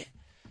next year.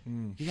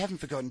 You haven't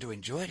forgotten to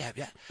enjoy it, have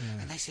you?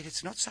 And they said,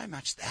 it's not so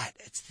much that,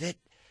 it's that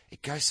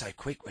it goes so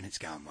quick when it's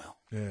going well.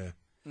 Yeah.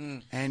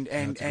 And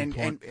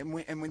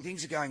when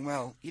things are going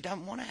well, you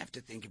don't want to have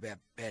to think about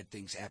bad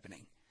things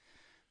happening.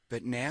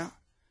 But now,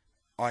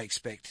 I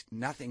expect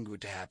nothing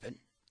good to happen.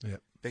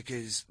 Yep.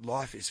 Because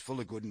life is full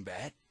of good and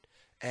bad,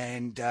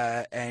 and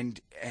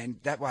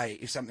that way,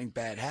 if something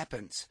bad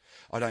happens,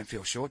 I don't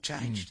feel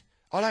shortchanged.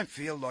 I don't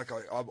feel like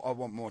I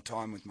want more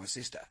time with my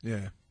sister.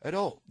 Yeah. At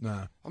all.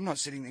 No. I'm not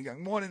sitting there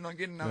going, why didn't I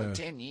get another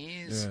 10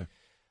 years? Yeah.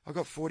 I've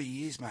got 40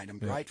 years, mate. I'm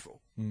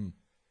grateful.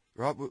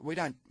 Right? We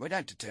don't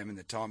determine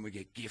the time we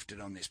get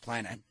gifted on this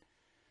planet,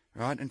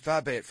 right? And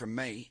far be it from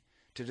me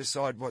to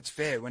decide what's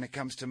fair when it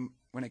comes to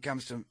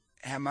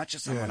how much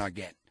of someone I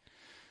get.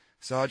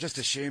 So I just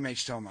assume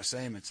each time I see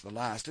him, it's the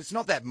last. It's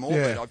not that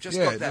morbid. I've just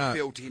got that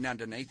built in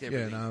underneath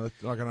everything. Yeah,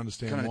 no, I can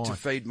understand kind why. of to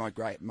feed my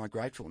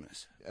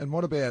gratefulness. And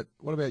what about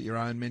your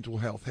own mental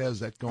health? How's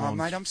that gone? Oh,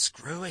 mate, I'm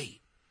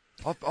screwy.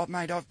 I've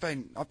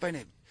been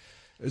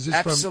Is an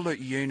this absolute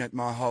unit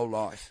my whole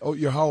life. Oh,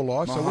 your whole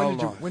life. My So whole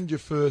when did you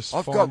first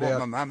I've find got what out?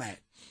 my mum had,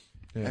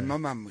 Yeah. and my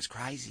mum was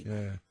crazy.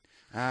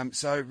 Yeah.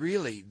 So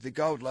really, the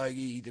gold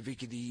logie, the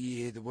Vic of the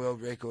Year, the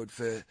world record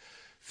for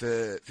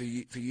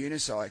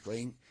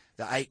unicycling,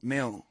 the 8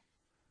 mil.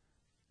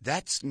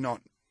 That's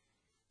not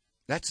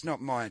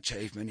my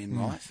achievement in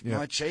life. yeah.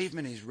 My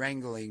achievement is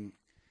wrangling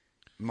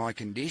my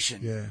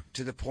condition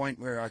to the point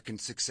where I can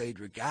succeed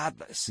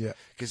regardless. Yeah.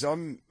 Because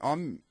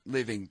I'm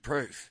living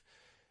proof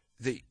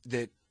that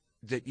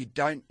you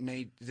don't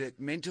need, that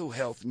mental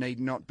health need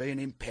not be an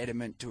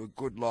impediment to a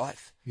good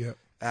life. Yeah.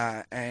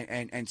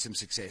 And some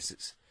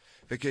successes,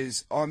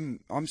 because I'm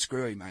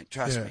screwy, mate.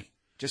 Trust me.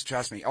 Just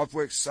trust me. I've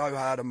worked so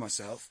hard on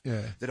myself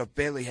that I've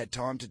barely had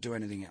time to do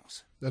anything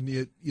else. And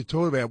you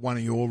talk about one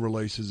of your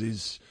releases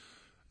is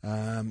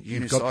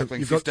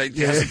Unicycling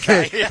 15,000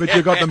 k. But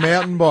you've got the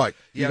mountain bike.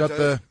 Yeah,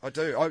 I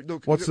do.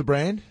 Look, what's the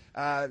brand?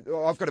 I've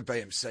got a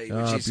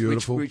BMC,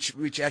 beautiful.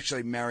 which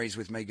actually marries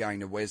with me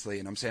going to Wesley,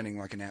 and I'm sounding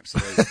like an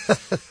absolute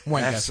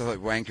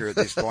wanker at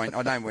this point.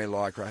 I don't wear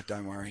Lycra,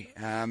 don't worry.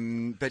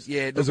 But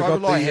yeah, look, I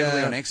rely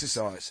heavily on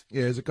exercise.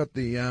 Yeah, has it got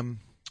the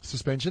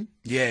suspension?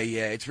 Yeah,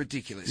 it's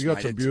ridiculous. You got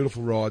mate. some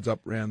beautiful rides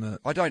up around the.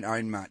 I don't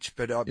own much,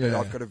 but I've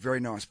got a very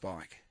nice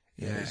bike.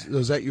 Yeah.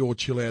 Was that your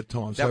chill out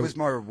time? That was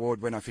my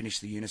reward when I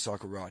finished the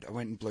unicycle ride. I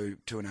went and blew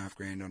 $2.5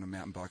 grand on a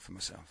mountain bike for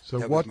myself. So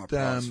that what? was my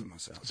prize for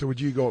myself. So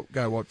would you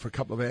go what for a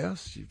couple of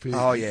hours? For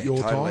totally.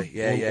 your time?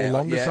 Yeah, or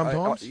longer yeah,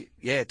 sometimes.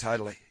 Yeah,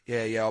 totally.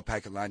 Yeah. I'll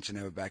pack a lunch and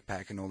have a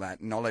backpack and all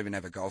that, and I'll even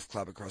have a golf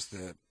club across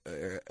the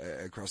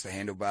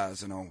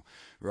handlebars, and I'll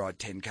ride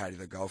 10k to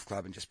the golf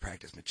club and just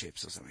practice my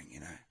chips or something, you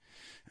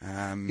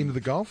know. Into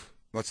the golf?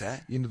 What's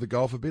that? Into the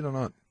golf a bit or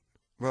not?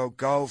 Well,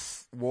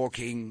 golf,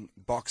 walking,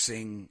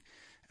 boxing.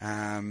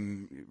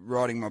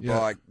 Riding my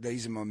bike,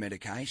 these are my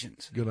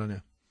medications. Good on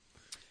you.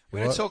 We're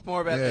going to talk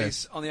more about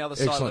these on the other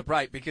side of the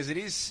break, because it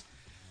is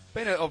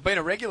been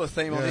a regular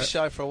theme on this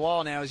show for a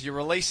while now, is your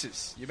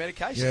releases, your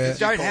medications. Yeah. You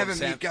don't have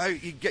them,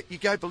 you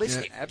go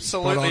ballistic. Yeah,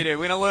 absolutely do.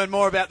 We're going to learn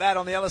more about that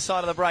on the other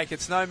side of the break.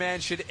 It's No Man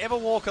Should Ever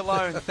Walk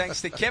Alone,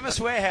 thanks to Chemist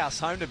Warehouse,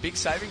 home to big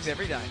savings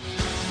every day.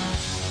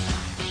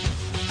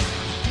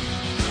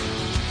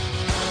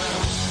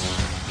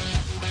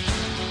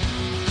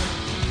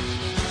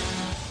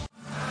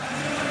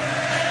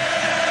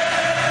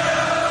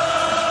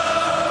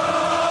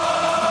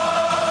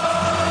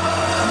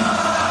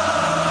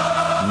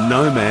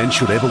 No Man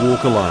Should Ever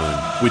Walk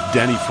Alone with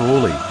Danny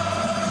Frawley.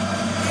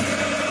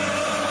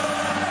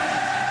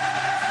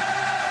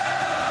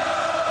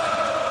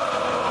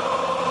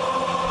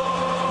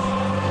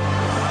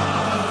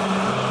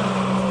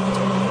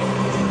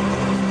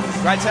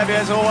 Great to have you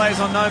as always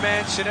on No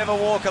Man Should Ever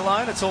Walk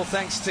Alone. It's all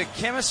thanks to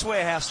Chemist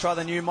Warehouse. Try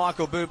the new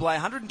Michael Bublé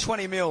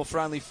 120ml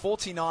for only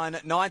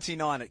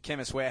 $49.99 at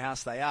Chemist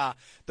Warehouse. They are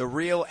the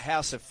real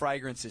house of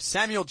fragrances.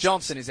 Samuel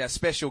Johnson is our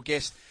special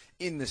guest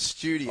in the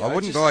studio. I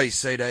wouldn't buy his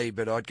CD,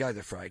 but I'd go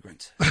the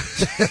fragrance.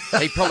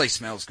 He probably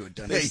smells good,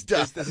 doesn't he?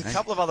 There's a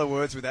couple of other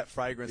words with that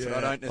fragrance that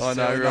I don't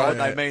necessarily know what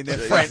they mean. They're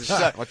Jesus. French.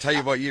 So, I tell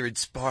you what, you're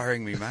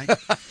inspiring me, mate.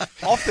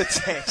 off the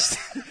text.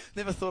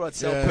 Never thought I'd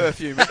sell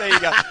perfume, but there you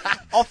go.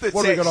 Off the text.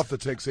 What have we got off the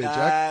text here,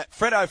 Jack?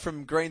 Fredo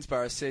from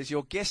Greensboro says,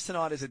 your guest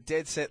tonight is a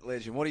dead set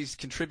legend. What he's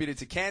contributed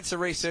to cancer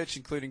research,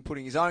 including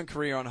putting his own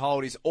career on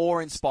hold, is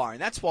awe-inspiring.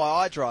 That's why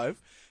I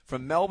drove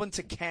from Melbourne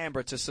to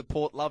Canberra to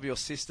support Love Your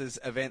Sister's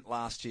event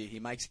last year. He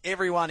makes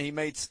everyone he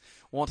meets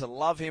want to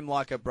love him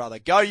like a brother.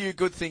 Go you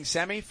good thing,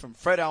 Sammy, from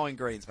Fredo in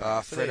Greensboro.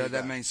 Fredo,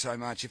 that means so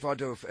much. If I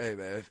do a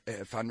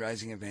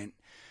fundraising event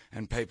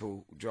and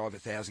people drive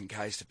 1,000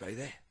 k's to be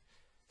there,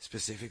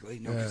 specifically,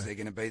 not because they're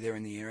going to be there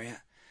in the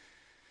area.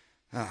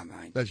 Oh,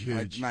 mate, that's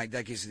huge, mate.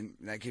 That gives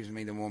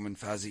me the warm and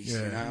fuzzies.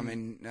 You know, I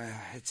mean,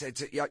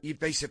 you'd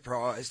be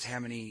surprised how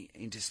many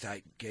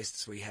interstate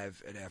guests we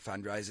have at our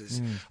fundraisers.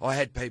 I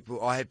had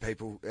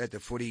people at the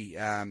footy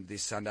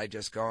this Sunday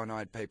just gone. I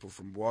had people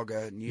from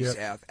Wagga, New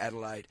South,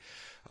 Adelaide.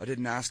 I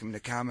didn't ask them to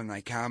come, and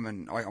they come,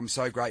 and I'm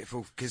so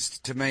grateful, because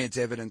to me it's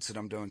evidence that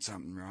I'm doing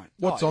something right.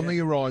 What's on the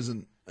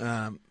horizon?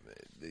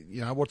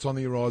 what's on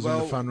the horizon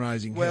with the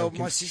fundraising? Well,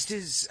 my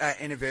sister's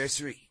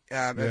anniversary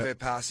of her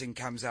passing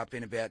comes up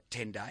in about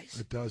 10 days.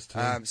 It does too.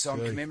 So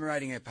I'm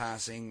commemorating her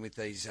passing with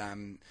these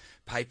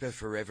paper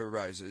forever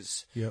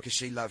roses because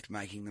she loved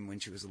making them when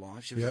she was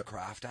alive. She was a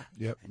crafter,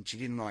 and she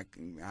didn't like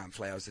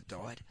flowers that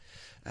died.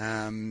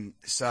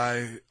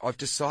 So I've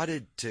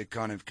decided to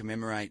kind of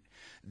commemorate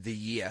the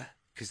year,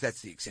 because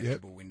that's the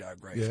acceptable window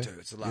of grief too.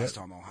 It's the last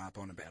time I'll harp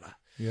on about her.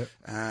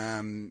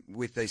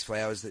 With these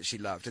flowers that she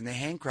loved, and they're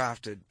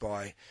handcrafted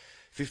by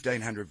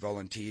 1,500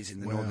 volunteers in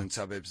the northern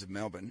suburbs of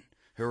Melbourne,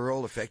 who are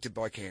all affected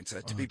by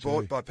cancer, to be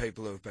bought by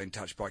people who have been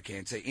touched by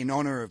cancer in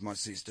honour of my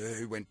sister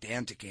who went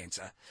down to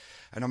cancer.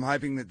 And I'm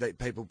hoping that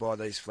people buy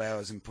these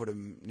flowers and put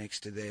them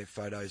next to their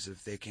photos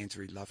of their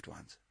cancer-y loved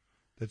ones.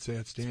 That's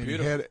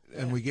outstanding. How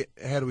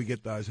do we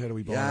get those? How do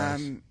we buy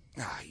those?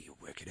 You'll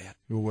work it out.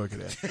 We'll work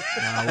it out.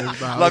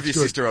 Love your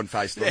sister on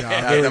Facebook.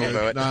 That'll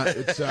do it. No,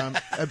 it's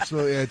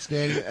absolutely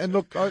outstanding. And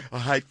look, I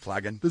hate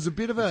plugging. There's a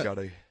bit of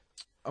I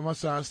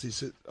must ask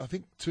this. I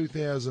think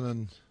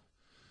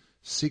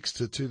 2006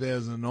 to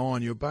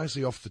 2009, you were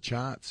basically off the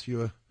charts. You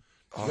were.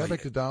 Go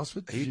back to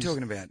Dalesford. Are you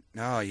talking about?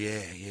 Oh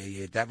yeah.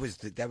 That was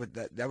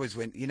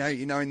when you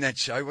know in that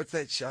show. What's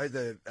that show?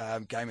 The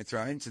Game of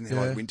Thrones, and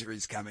they're like, winter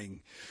is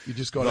coming. You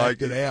just got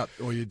acted out,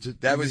 or you just.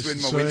 That was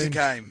when my winter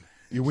came.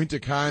 Your winter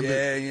came.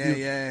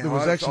 Yeah. There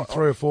was actually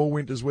 3 or 4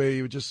 winters where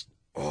you were just.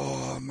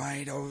 Oh,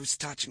 mate, I was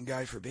touch and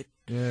go for a bit.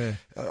 Yeah.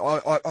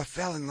 I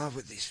fell in love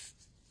with this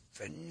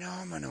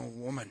phenomenal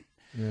woman.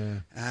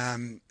 Yeah.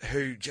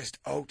 Who just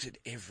altered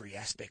every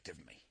aspect of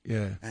me.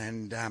 Yeah.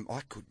 And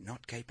I could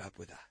not keep up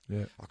with her.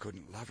 Yeah. I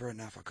couldn't love her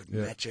enough. I couldn't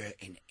match her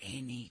in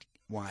any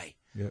way,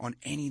 on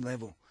any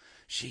level.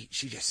 She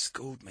just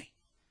schooled me.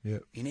 Yeah.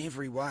 In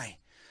every way.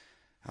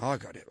 I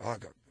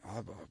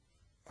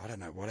don't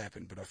know what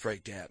happened, but I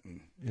freaked out and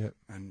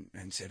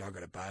said, I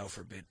got to bail for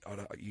a bit.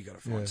 You got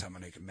to find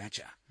someone who can match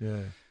her.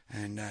 Yeah.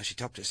 And she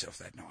topped herself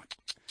that night.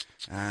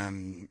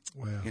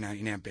 Wow.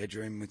 In our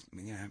bedroom with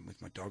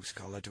my dog's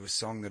collar, to a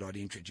song that I'd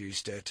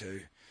introduced her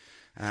to,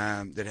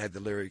 that had the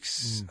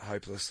lyrics,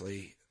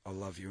 hopelessly, I'll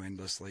love you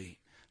endlessly,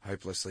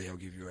 hopelessly, I'll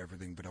give you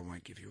everything, but I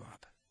won't give you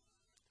up.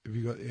 Have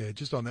you got,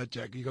 just on that,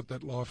 Jack, you got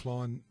that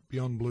Lifeline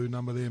Beyond Blue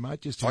number there, mate,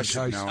 just in I case.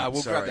 Should know it.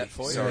 We'll grab that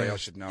for you. Sorry, I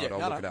should know it. I'll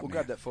look it up We'll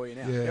grab that for you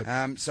now.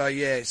 Yeah.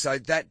 So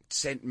that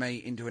sent me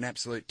into an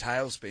absolute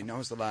tailspin. I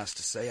was the last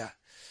to see her.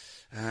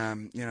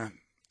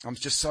 I'm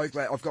just so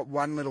glad. I've got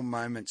one little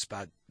moment,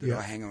 Spud, that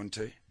I hang on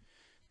to.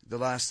 The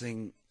last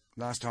time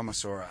I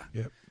saw her,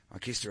 I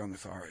kissed her on the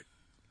forehead,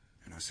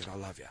 and I said, I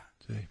love you.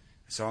 See.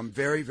 So I'm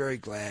very, very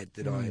glad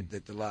that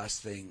that the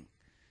last thing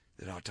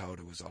that I told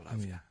her was, I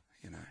love you,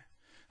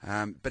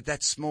 but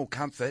that's small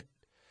comfort,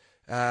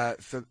 for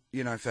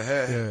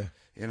her,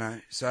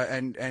 so,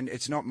 and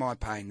it's not my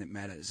pain that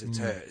matters, it's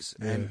hers.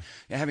 Yeah. And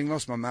having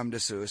lost my mum to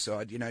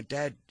suicide,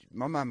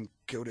 my mum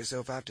killed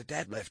herself after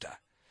Dad left her.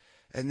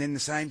 And then the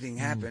same thing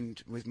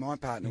happened with my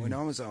partner when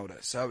I was older.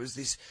 So it was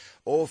this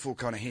awful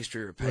kind of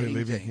history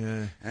repeating thing.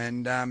 Yeah.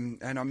 And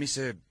I miss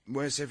her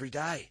worse every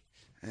day.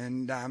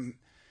 And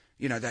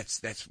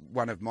that's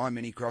one of my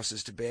many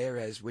crosses to bear,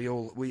 as we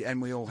all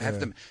have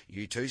them.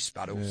 You too,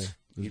 Spuddles.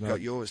 Yeah, You've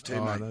got yours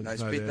too, mate.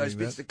 Those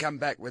bits that come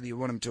back whether you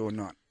want them to or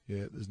not.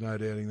 Yeah, there's no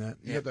doubting that.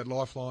 You got that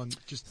Lifeline.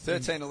 Just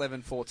 13,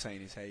 11,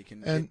 14 is how you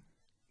can.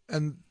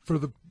 And for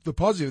the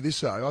positive of this,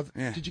 though,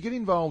 did you get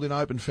involved in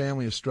Open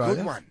Family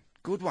Australia?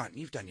 Good one.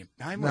 You've done your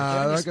homework.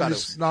 I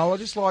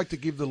just like to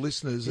give the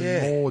listeners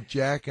and more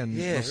Jack and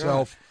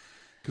myself,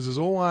 because there's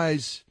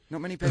always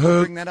not many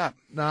people bring that up.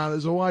 No,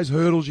 there's always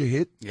hurdles you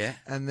hit. Yeah,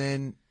 and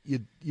then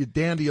you're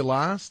down to your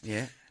last.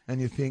 Yeah,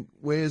 and you think,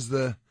 where's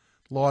the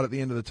light at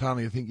the end of the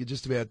tunnel? You think you're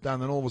just about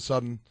done, and all of a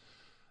sudden,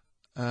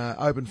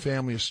 Open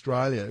Family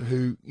Australia,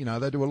 who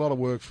they do a lot of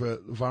work for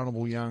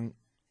vulnerable young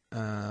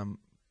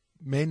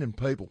men and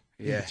people.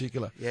 In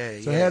particular.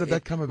 So how did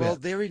that come about? Well,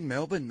 they're in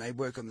Melbourne. They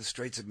work on the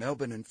streets of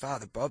Melbourne, and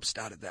Father Bob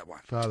started that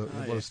one.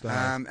 What a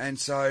start. And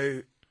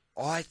so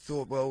I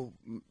thought, well,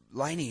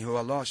 Lainey, who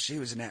I lost, she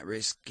was an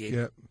at-risk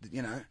kid.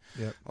 I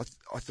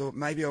thought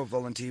maybe I'll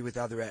volunteer with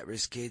other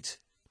at-risk kids.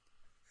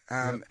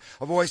 I've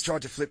always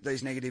tried to flip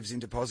these negatives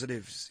into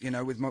positives.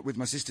 With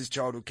my sister's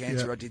childhood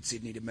cancer, I did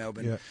Sydney to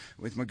Melbourne.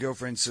 With my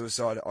girlfriend's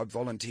suicide, I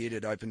volunteered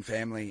at Open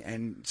Family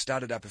and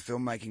started up a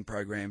filmmaking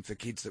program for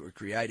kids that were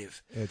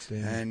creative.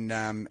 Outstanding.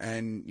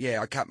 And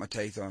I cut my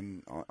teeth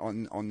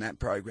on that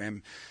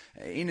program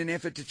in an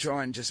effort to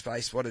try and just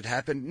face what had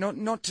happened.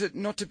 Not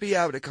to be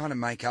able to kind of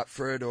make up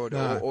for it or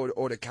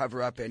to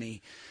cover up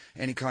any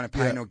kind of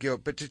pain or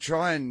guilt, but to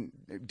try and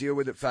deal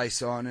with it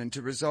face on and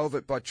to resolve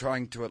it by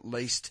trying to at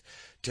least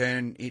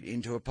turn it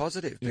into a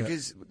positive.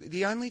 Because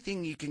the only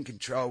thing you can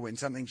control when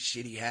something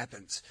shitty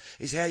happens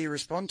is how you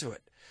respond to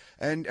it.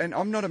 And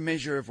I'm not a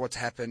measure of what's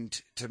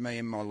happened to me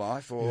in my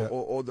life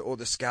or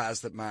the scars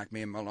that mark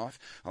me in my life.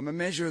 I'm a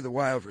measure of the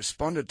way I've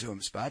responded to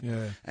them, Spud.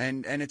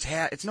 And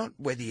it's not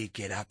whether you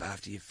get up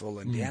after you've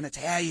fallen down, it's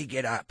how you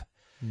get up.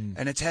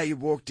 and it's how you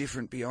walk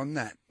different beyond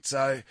that.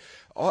 So,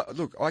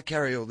 I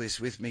carry all this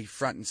with me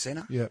front and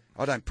centre. Yeah.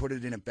 I don't put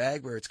it in a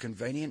bag where it's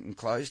convenient and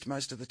closed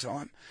most of the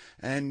time,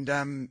 and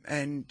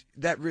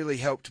that really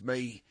helped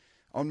me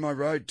on my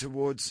road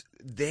towards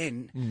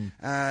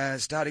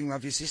starting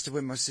Love Your Sister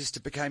when my sister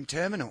became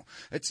terminal.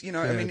 It's,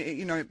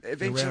 eventually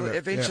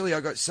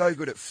I got so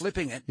good at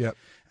flipping it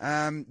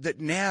that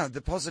now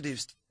the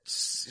positives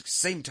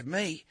seem to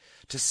me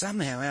to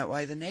somehow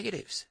outweigh the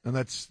negatives. And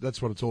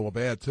that's what it's all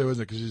about too,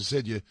 isn't it? Because as you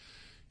said, you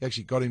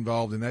actually got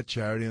involved in that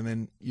charity, and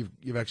then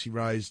you've actually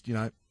raised,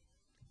 $8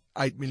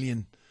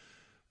 million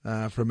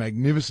for a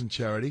magnificent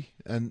charity.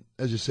 And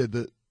as you said,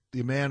 the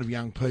amount of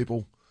young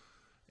people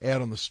out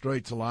on the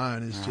streets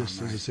alone is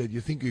just, as I said,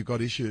 you think you've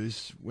got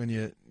issues when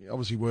you're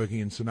obviously working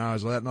in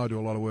scenarios like that. And I do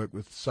a lot of work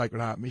with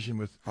Sacred Heart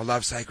Mission. I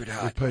love Sacred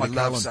Heart. I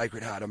love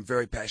Sacred Heart. I'm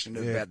very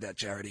passionate about that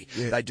charity.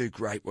 Yeah. They do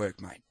great work,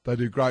 mate. They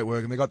do great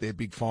work, and they got their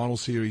big final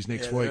series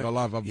next week.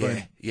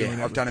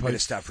 I've done a bit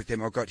of stuff with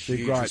them. I've got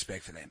huge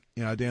respect for them.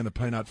 Down the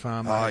Peanut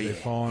Farm, they have their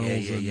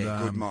finals.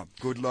 Good mob,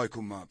 good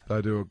local mob.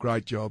 They do a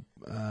great job.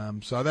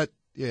 The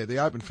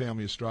Open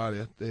Family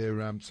Australia.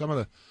 They're some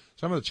of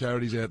the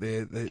charities out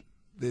there.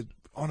 They're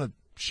on a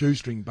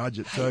shoestring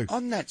budget too.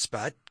 On that,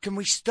 Spud, can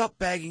we stop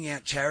bagging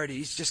out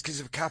charities just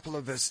because a couple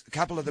of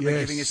them are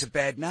giving us a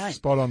bad name?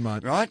 Spot on,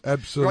 mate. Right?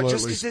 Absolutely. Right,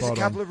 just because there's a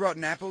couple of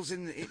rotten apples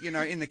in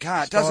the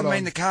cart doesn't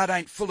mean the cart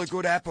ain't full of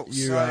good apples.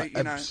 You are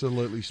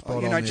absolutely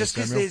spot on. Just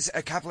because there's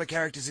a couple of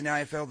characters in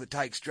AFL that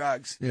takes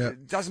drugs,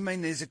 doesn't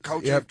mean there's a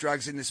culture of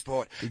drugs in the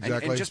sport.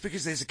 Exactly. And just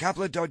because there's a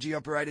couple of dodgy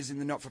operators in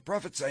the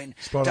not-for-profit scene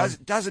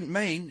doesn't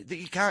mean that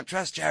you can't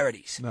trust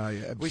charities. No,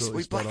 yeah, absolutely.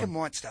 We black and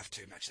white stuff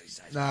too much these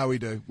days. No, we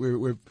do.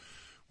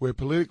 We're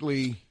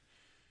politically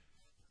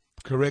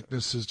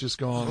correctness has just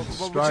gone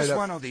straight we're just up.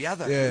 one or the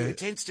other. Yeah.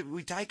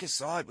 We take a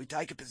side, we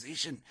take a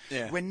position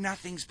when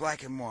nothing's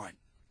black and white.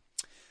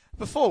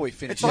 Before we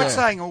finish, it's like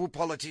saying all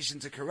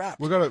politicians are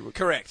corrupt. We've got to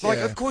correct.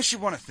 Of course you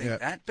want to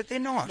think that, but they're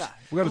not. No.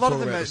 We've got to a lot talk of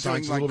them about are the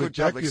Saints doing a little good bit,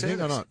 Jack. public You think or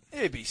service. not?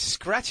 It'd be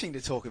scratching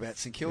to talk about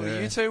St Kilda,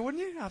 you two,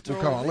 wouldn't you? After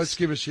all come of on, this? let's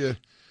give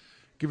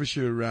us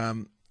your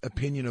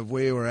opinion of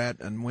where we're at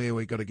and where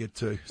we got to get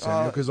to,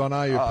 Samuel, because I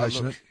know you're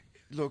passionate.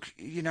 Look,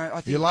 I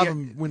think you love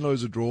them, win,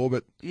 lose, or draw,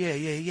 but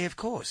yeah, of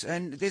course.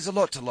 And there's a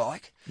lot to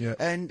like. Yeah.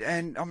 And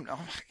I'm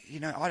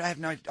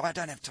I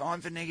don't have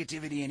time for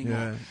negativity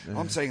anymore. Yeah.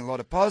 I'm seeing a lot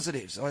of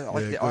positives. I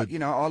like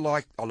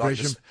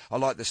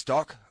the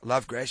stock. I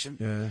love Gresham.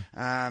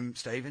 Yeah.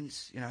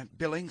 Stevens.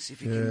 Billings.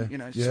 If you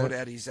can, sort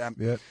out his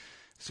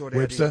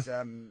Webster.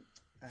 out his.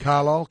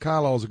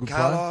 Carlisle's a good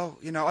player.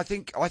 I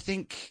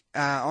think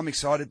I'm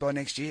excited by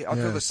next year. I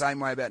feel the same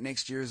way about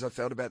next year as I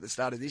felt about the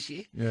start of this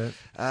year. Yeah.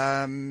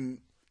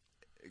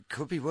 It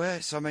could be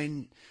worse. I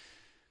mean,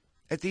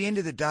 at the end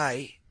of the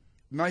day,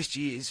 most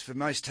years for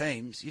most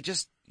teams,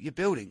 you're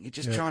building. You're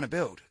just trying to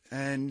build.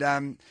 And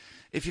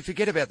if you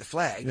forget about the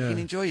flag, you can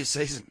enjoy your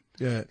season.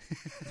 Yeah.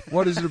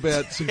 What is it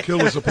about St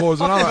Kilda supporters?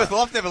 I've never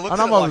looked at it like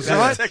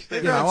that.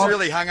 Everyone's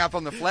really hung up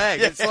on the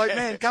flag. It's like,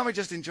 man, can't we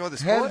just enjoy the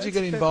sport? How did you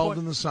get involved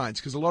in the Saints?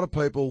 Because a lot of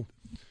people,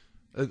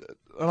 and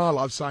I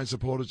love Saints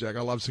supporters, Jack.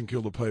 I love St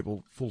Kilda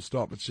people, full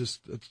stop. It's just,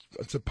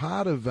 it's a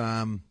part of,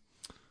 I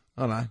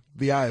don't know,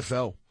 the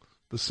AFL.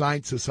 The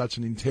Saints are such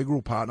an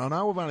integral part. And I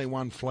know we've only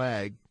one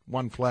flag,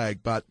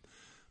 but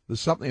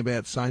there's something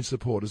about Saints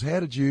supporters. How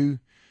did you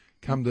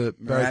come to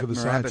barrack for the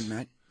Saints?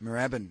 Mate.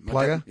 Moorabbin.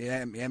 Player?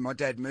 My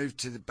dad moved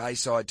to the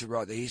Bayside to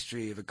write the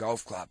history of a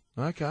golf club.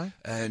 Okay.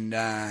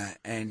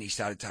 And he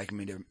started taking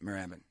me to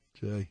Moorabbin.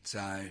 Gee.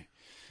 So.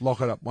 Lock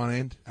it up one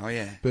end. Oh,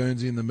 yeah.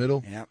 Burnsy in the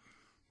middle. Yep.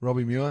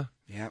 Robbie Muir.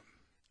 Yep.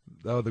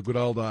 They were the good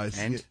old days.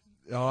 And? Yeah.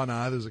 Oh,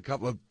 no, there's a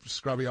couple of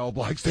scrubby old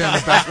blokes down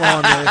the back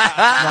line there.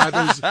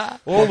 Mate,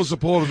 all the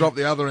supporters up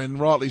the other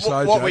end, rightly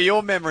so. What were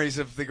your memories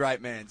of the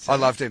great man? I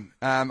loved him.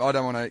 I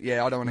don't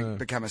want to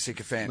become a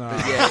sycophant.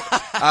 No.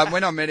 But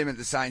when I met him at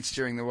the Saints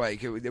during the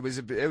week, it was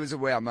a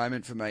wow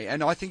moment for me.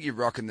 And I think you're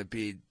rocking the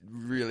beard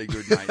really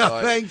good, mate.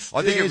 Thanks.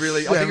 I think it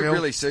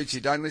really suits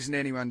you. Don't listen to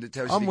anyone that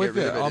tells you to get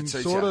rid of it. I'm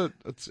sort of.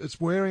 It's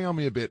wearing on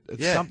me a bit.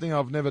 It's something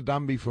I've never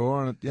done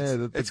before, and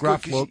the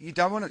gruff look. You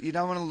don't want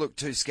to look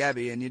too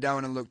scabby, and you don't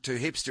want to look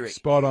too hipstery.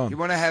 Spot on. You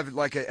want to have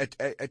like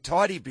a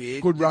tidy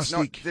beard, good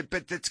rustic,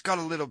 but that's got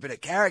a little bit of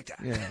character.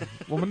 Yeah.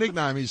 Well, my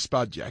nickname is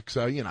Spud Jack,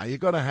 so you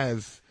got to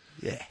have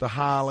the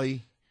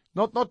Harley.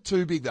 Not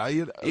too big though.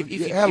 If you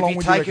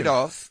take it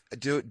off,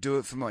 do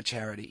it for my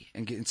charity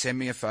and send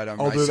me a photo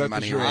and raise some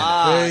money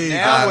around it.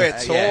 Now we're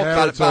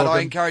talking. But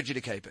I encourage you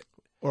to keep it.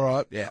 All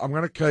right. Yeah. I'm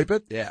going to keep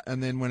it. Yeah.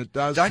 And then when it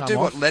does, don't do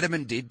off, what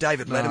Letterman did.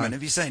 David Letterman.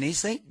 Have you seen his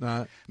thing?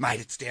 No. Mate,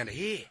 it's down to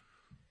here.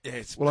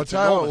 Yeah. Well, I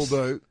tell you what we'll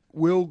do.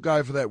 We'll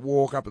go for that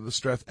walk up at the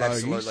Strathbogies.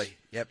 Absolutely.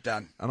 Yep,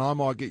 done. And I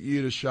might get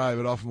you to shave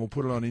it off, and we'll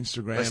put it on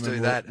Instagram. Let's do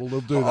and that.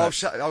 We'll do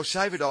that. I'll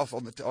shave it off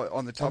on the top on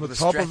of the the top of the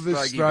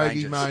Strathbogie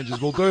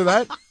Ranges. We'll do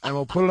that, and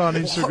we'll put it on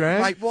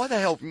Instagram. Mate, why the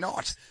hell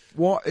not?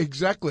 What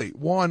exactly?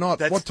 Why not?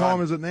 That's what fun.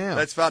 time is it now?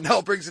 That's fun.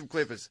 I'll bring some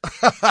clippers.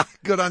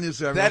 Good on you,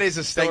 Samuel. That is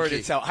a story Thank you.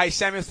 to tell. Hey,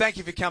 Samuel, thank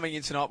you for coming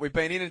in tonight. We've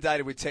been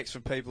inundated with texts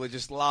from people who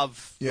just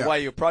love Yeah. the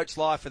way you approach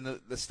life and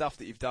the stuff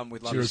that you've done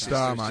with Love You're a Your Sister.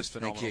 star, It's mate. just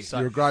phenomenal. Thank you. So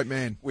You're a great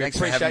man. we Thanks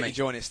for appreciate having you me.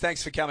 joining us.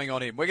 Thanks for coming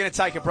on in. We're going to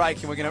take a break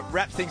and we're going to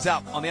wrap things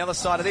up on the other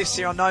side of this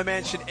here on No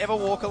Man Should Ever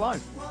Walk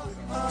Alone.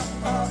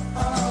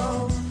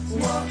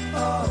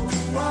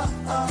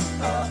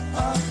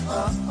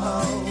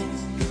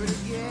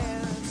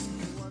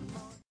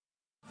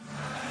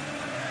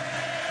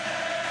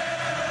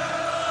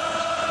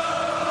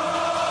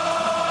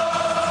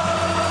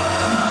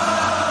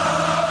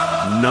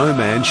 No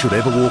Man Should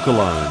Ever Walk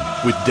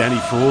Alone with Danny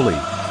Frawley.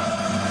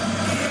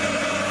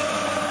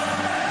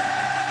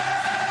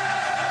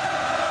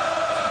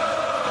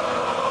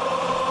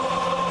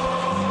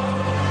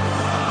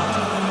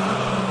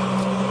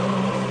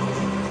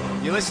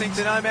 You're listening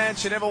to No Man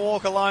Should Ever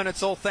Walk Alone.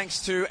 It's all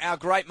thanks to our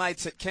great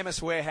mates at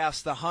Chemist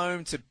Warehouse, the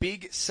home to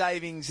big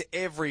savings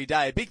every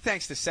day. Big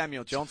thanks to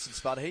Samuel Johnson,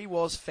 Spud. He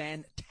was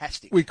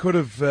fantastic. We could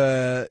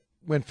have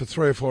went for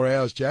 3 or 4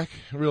 hours, Jack.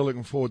 Really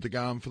looking forward to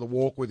going for the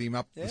walk with him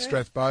up the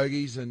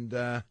Strathbogies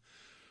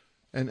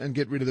and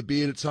get rid of the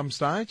beard at some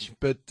stage.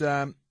 But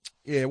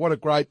yeah, what a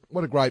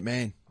great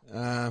man.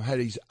 Had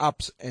his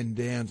ups and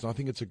downs. And I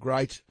think it's a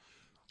great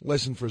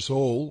lesson for us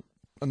all.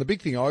 And the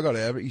big thing I got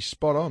out of it, he's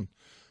spot on.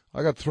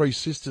 I got 3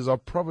 sisters. I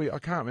can't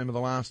remember the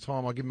last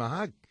time I give him a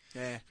hug.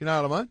 Yeah. You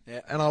know what I mean?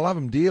 Yeah. And I love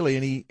him dearly.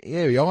 And he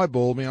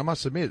eyeballed me. I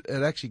must admit,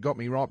 it actually got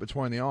me right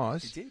between the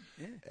eyes. He did,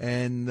 yeah.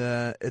 And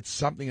it's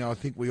something I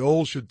think we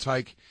all should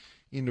take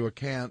into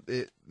account.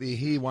 They're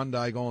here one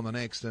day, gone the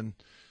next, and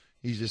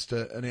he's just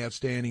an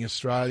outstanding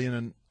Australian.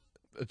 And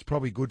it's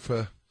probably good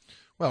for,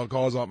 well,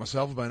 guys like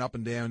myself have been up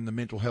and down in the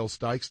mental health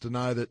stakes to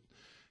know that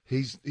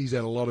he's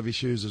had a lot of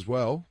issues as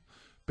well,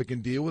 but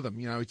can deal with them.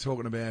 You know, he's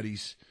talking about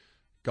his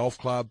golf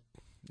club.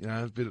 You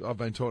know, I've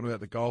been talking about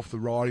the golf, the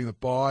riding, the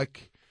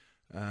bike.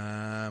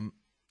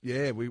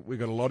 Yeah, we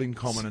got a lot in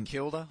common. St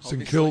Kilda,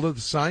 St Kilda,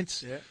 the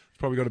Saints. Yeah. It's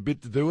probably got a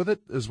bit to do with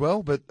it as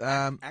well. But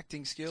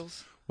Acting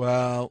skills.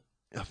 well,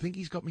 I think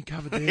he's got me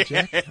covered there,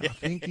 Jack. I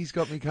think he's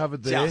got me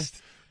covered there.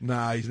 Just.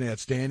 No, he's an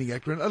outstanding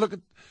actor. And look,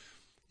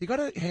 you got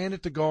to hand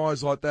it to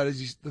guys like that.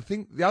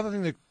 The other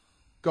thing that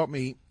got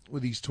me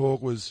with his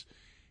talk was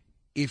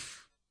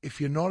if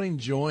you're not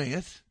enjoying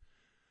it,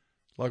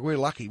 like we're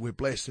lucky, we're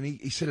blessed. And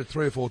he said it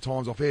 3 or 4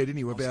 times off air, didn't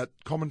he, about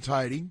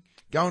commentating,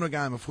 going to a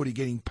game of footy,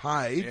 getting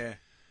paid,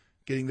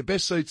 getting the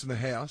best seats in the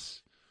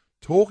house,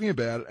 talking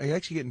about it, and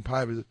actually getting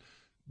paid. But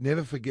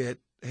never forget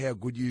how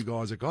good you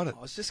guys have got it.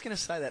 I was just going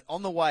to say that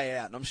on the way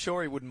out, and I'm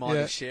sure he wouldn't mind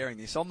us sharing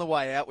this. On the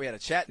way out, we had a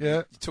chat.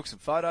 Yeah. He took some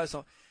photos,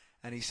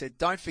 and he said,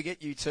 "Don't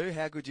forget you two,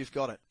 how good you've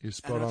got it." You're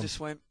spot and I on. just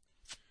went,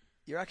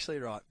 "You're actually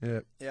right."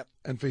 Yeah. Yep.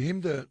 And for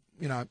him to,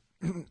 you know,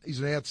 he's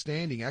an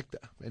outstanding actor,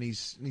 and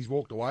he's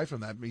walked away from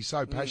that. He's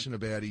so passionate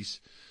about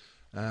his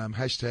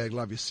hashtag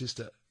Love Your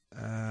Sister,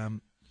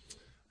 and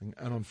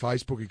on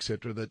Facebook,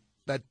 etc.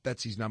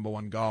 That's his number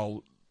one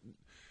goal.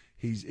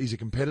 He's a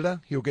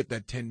competitor. He'll get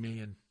that 10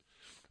 million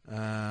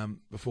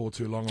before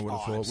too long, I would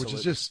have thought, absolutely.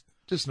 which is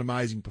just an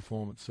amazing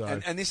performance. So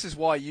And this is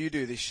why you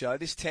do this show.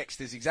 This text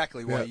is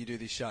exactly why you do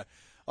this show.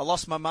 I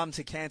lost my mum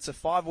to cancer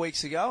 5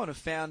 weeks ago and have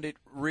found it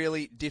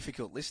really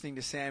difficult. Listening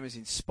to Sam is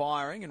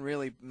inspiring and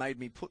really made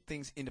me put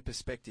things into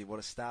perspective. What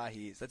a star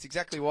he is. That's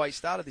exactly why he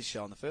started this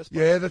show in the first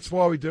place. yeah, that's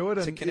why we do it.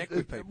 To And connect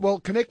with people. Well,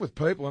 connect with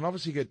people, and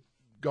obviously get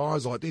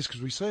guys like this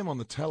because we see him on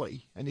the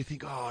telly, and you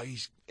think,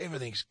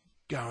 everything's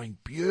going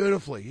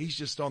beautifully. He's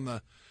just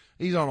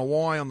he's on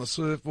Hawaii on the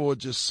surfboard,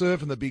 just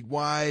surfing the big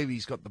wave.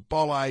 He's got the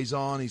bollets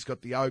on. He's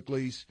got the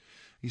Oakleys.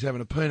 He's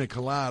having a pina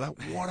colada.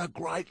 What a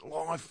great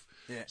life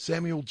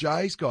Samuel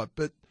J's got.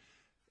 But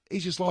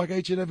he's just like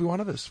each and every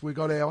one of us. We've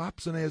got our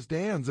ups and our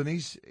downs, and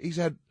he's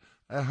had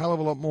a hell of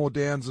a lot more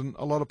downs than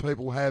a lot of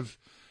people have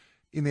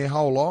in their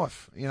whole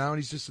life. You know, and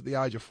he's just at the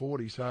age of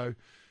 40, so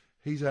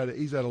he's had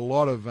a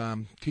lot of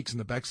kicks in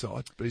the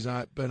backside, but he's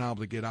been able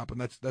to get up, and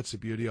that's the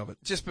beauty of it.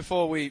 Just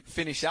before we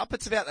finish up,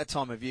 it's about that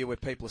time of year where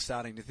people are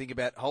starting to think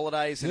about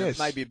holidays and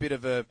maybe a bit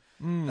of a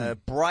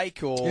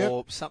break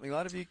or something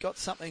like that. Have you got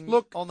something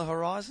on the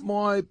horizon?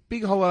 My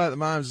big holiday at the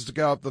moment is to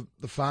go up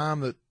the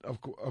farm that I've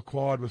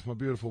acquired with my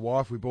beautiful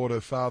wife. We bought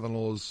her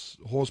father-in-law's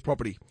horse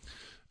property,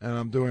 and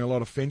I'm doing a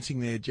lot of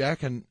fencing there,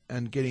 Jack, and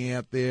getting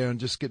out there and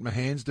just getting my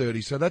hands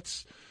dirty. So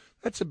that's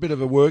a bit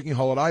of a working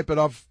holiday, but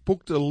I've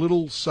booked a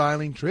little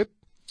sailing trip.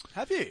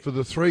 Have you? For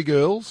the 3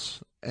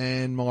 girls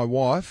and my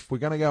wife. We're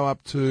going to go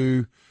up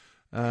to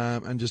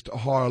and just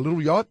hire a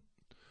little yacht.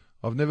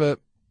 I've never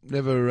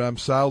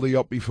sailed a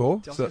yacht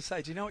before. I was going to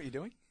say, do you know what you're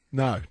doing?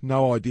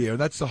 No idea. And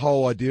that's the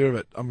whole idea of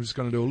it. I'm just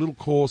going to do a little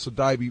course a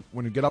day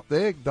when we get up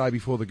there, day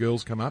before the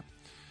girls come up,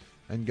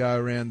 and go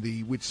around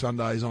the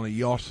Whitsundays on a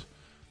yacht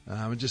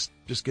and just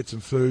get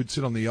some food,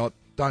 sit on the yacht,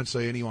 don't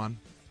see anyone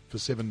for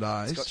 7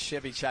 days. It's got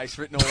Chevy Chase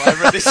written all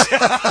over it. This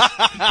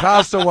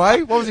Cast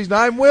Away. What was his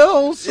name?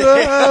 Wilson.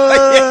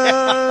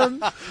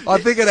 I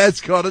think it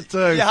has got it too.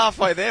 You're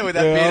halfway there with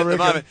that Yeah, beard I at the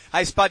reckon. moment.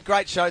 Hey, Spud,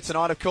 great show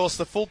tonight. Of course,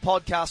 the full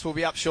podcast will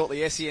be up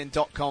shortly,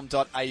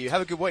 sen.com.au.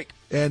 Have a good week.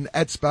 And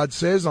at Spud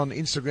Says on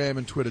Instagram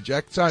and Twitter,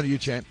 Jack. It's only you,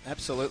 champ.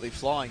 Absolutely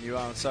flying you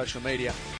are on social media.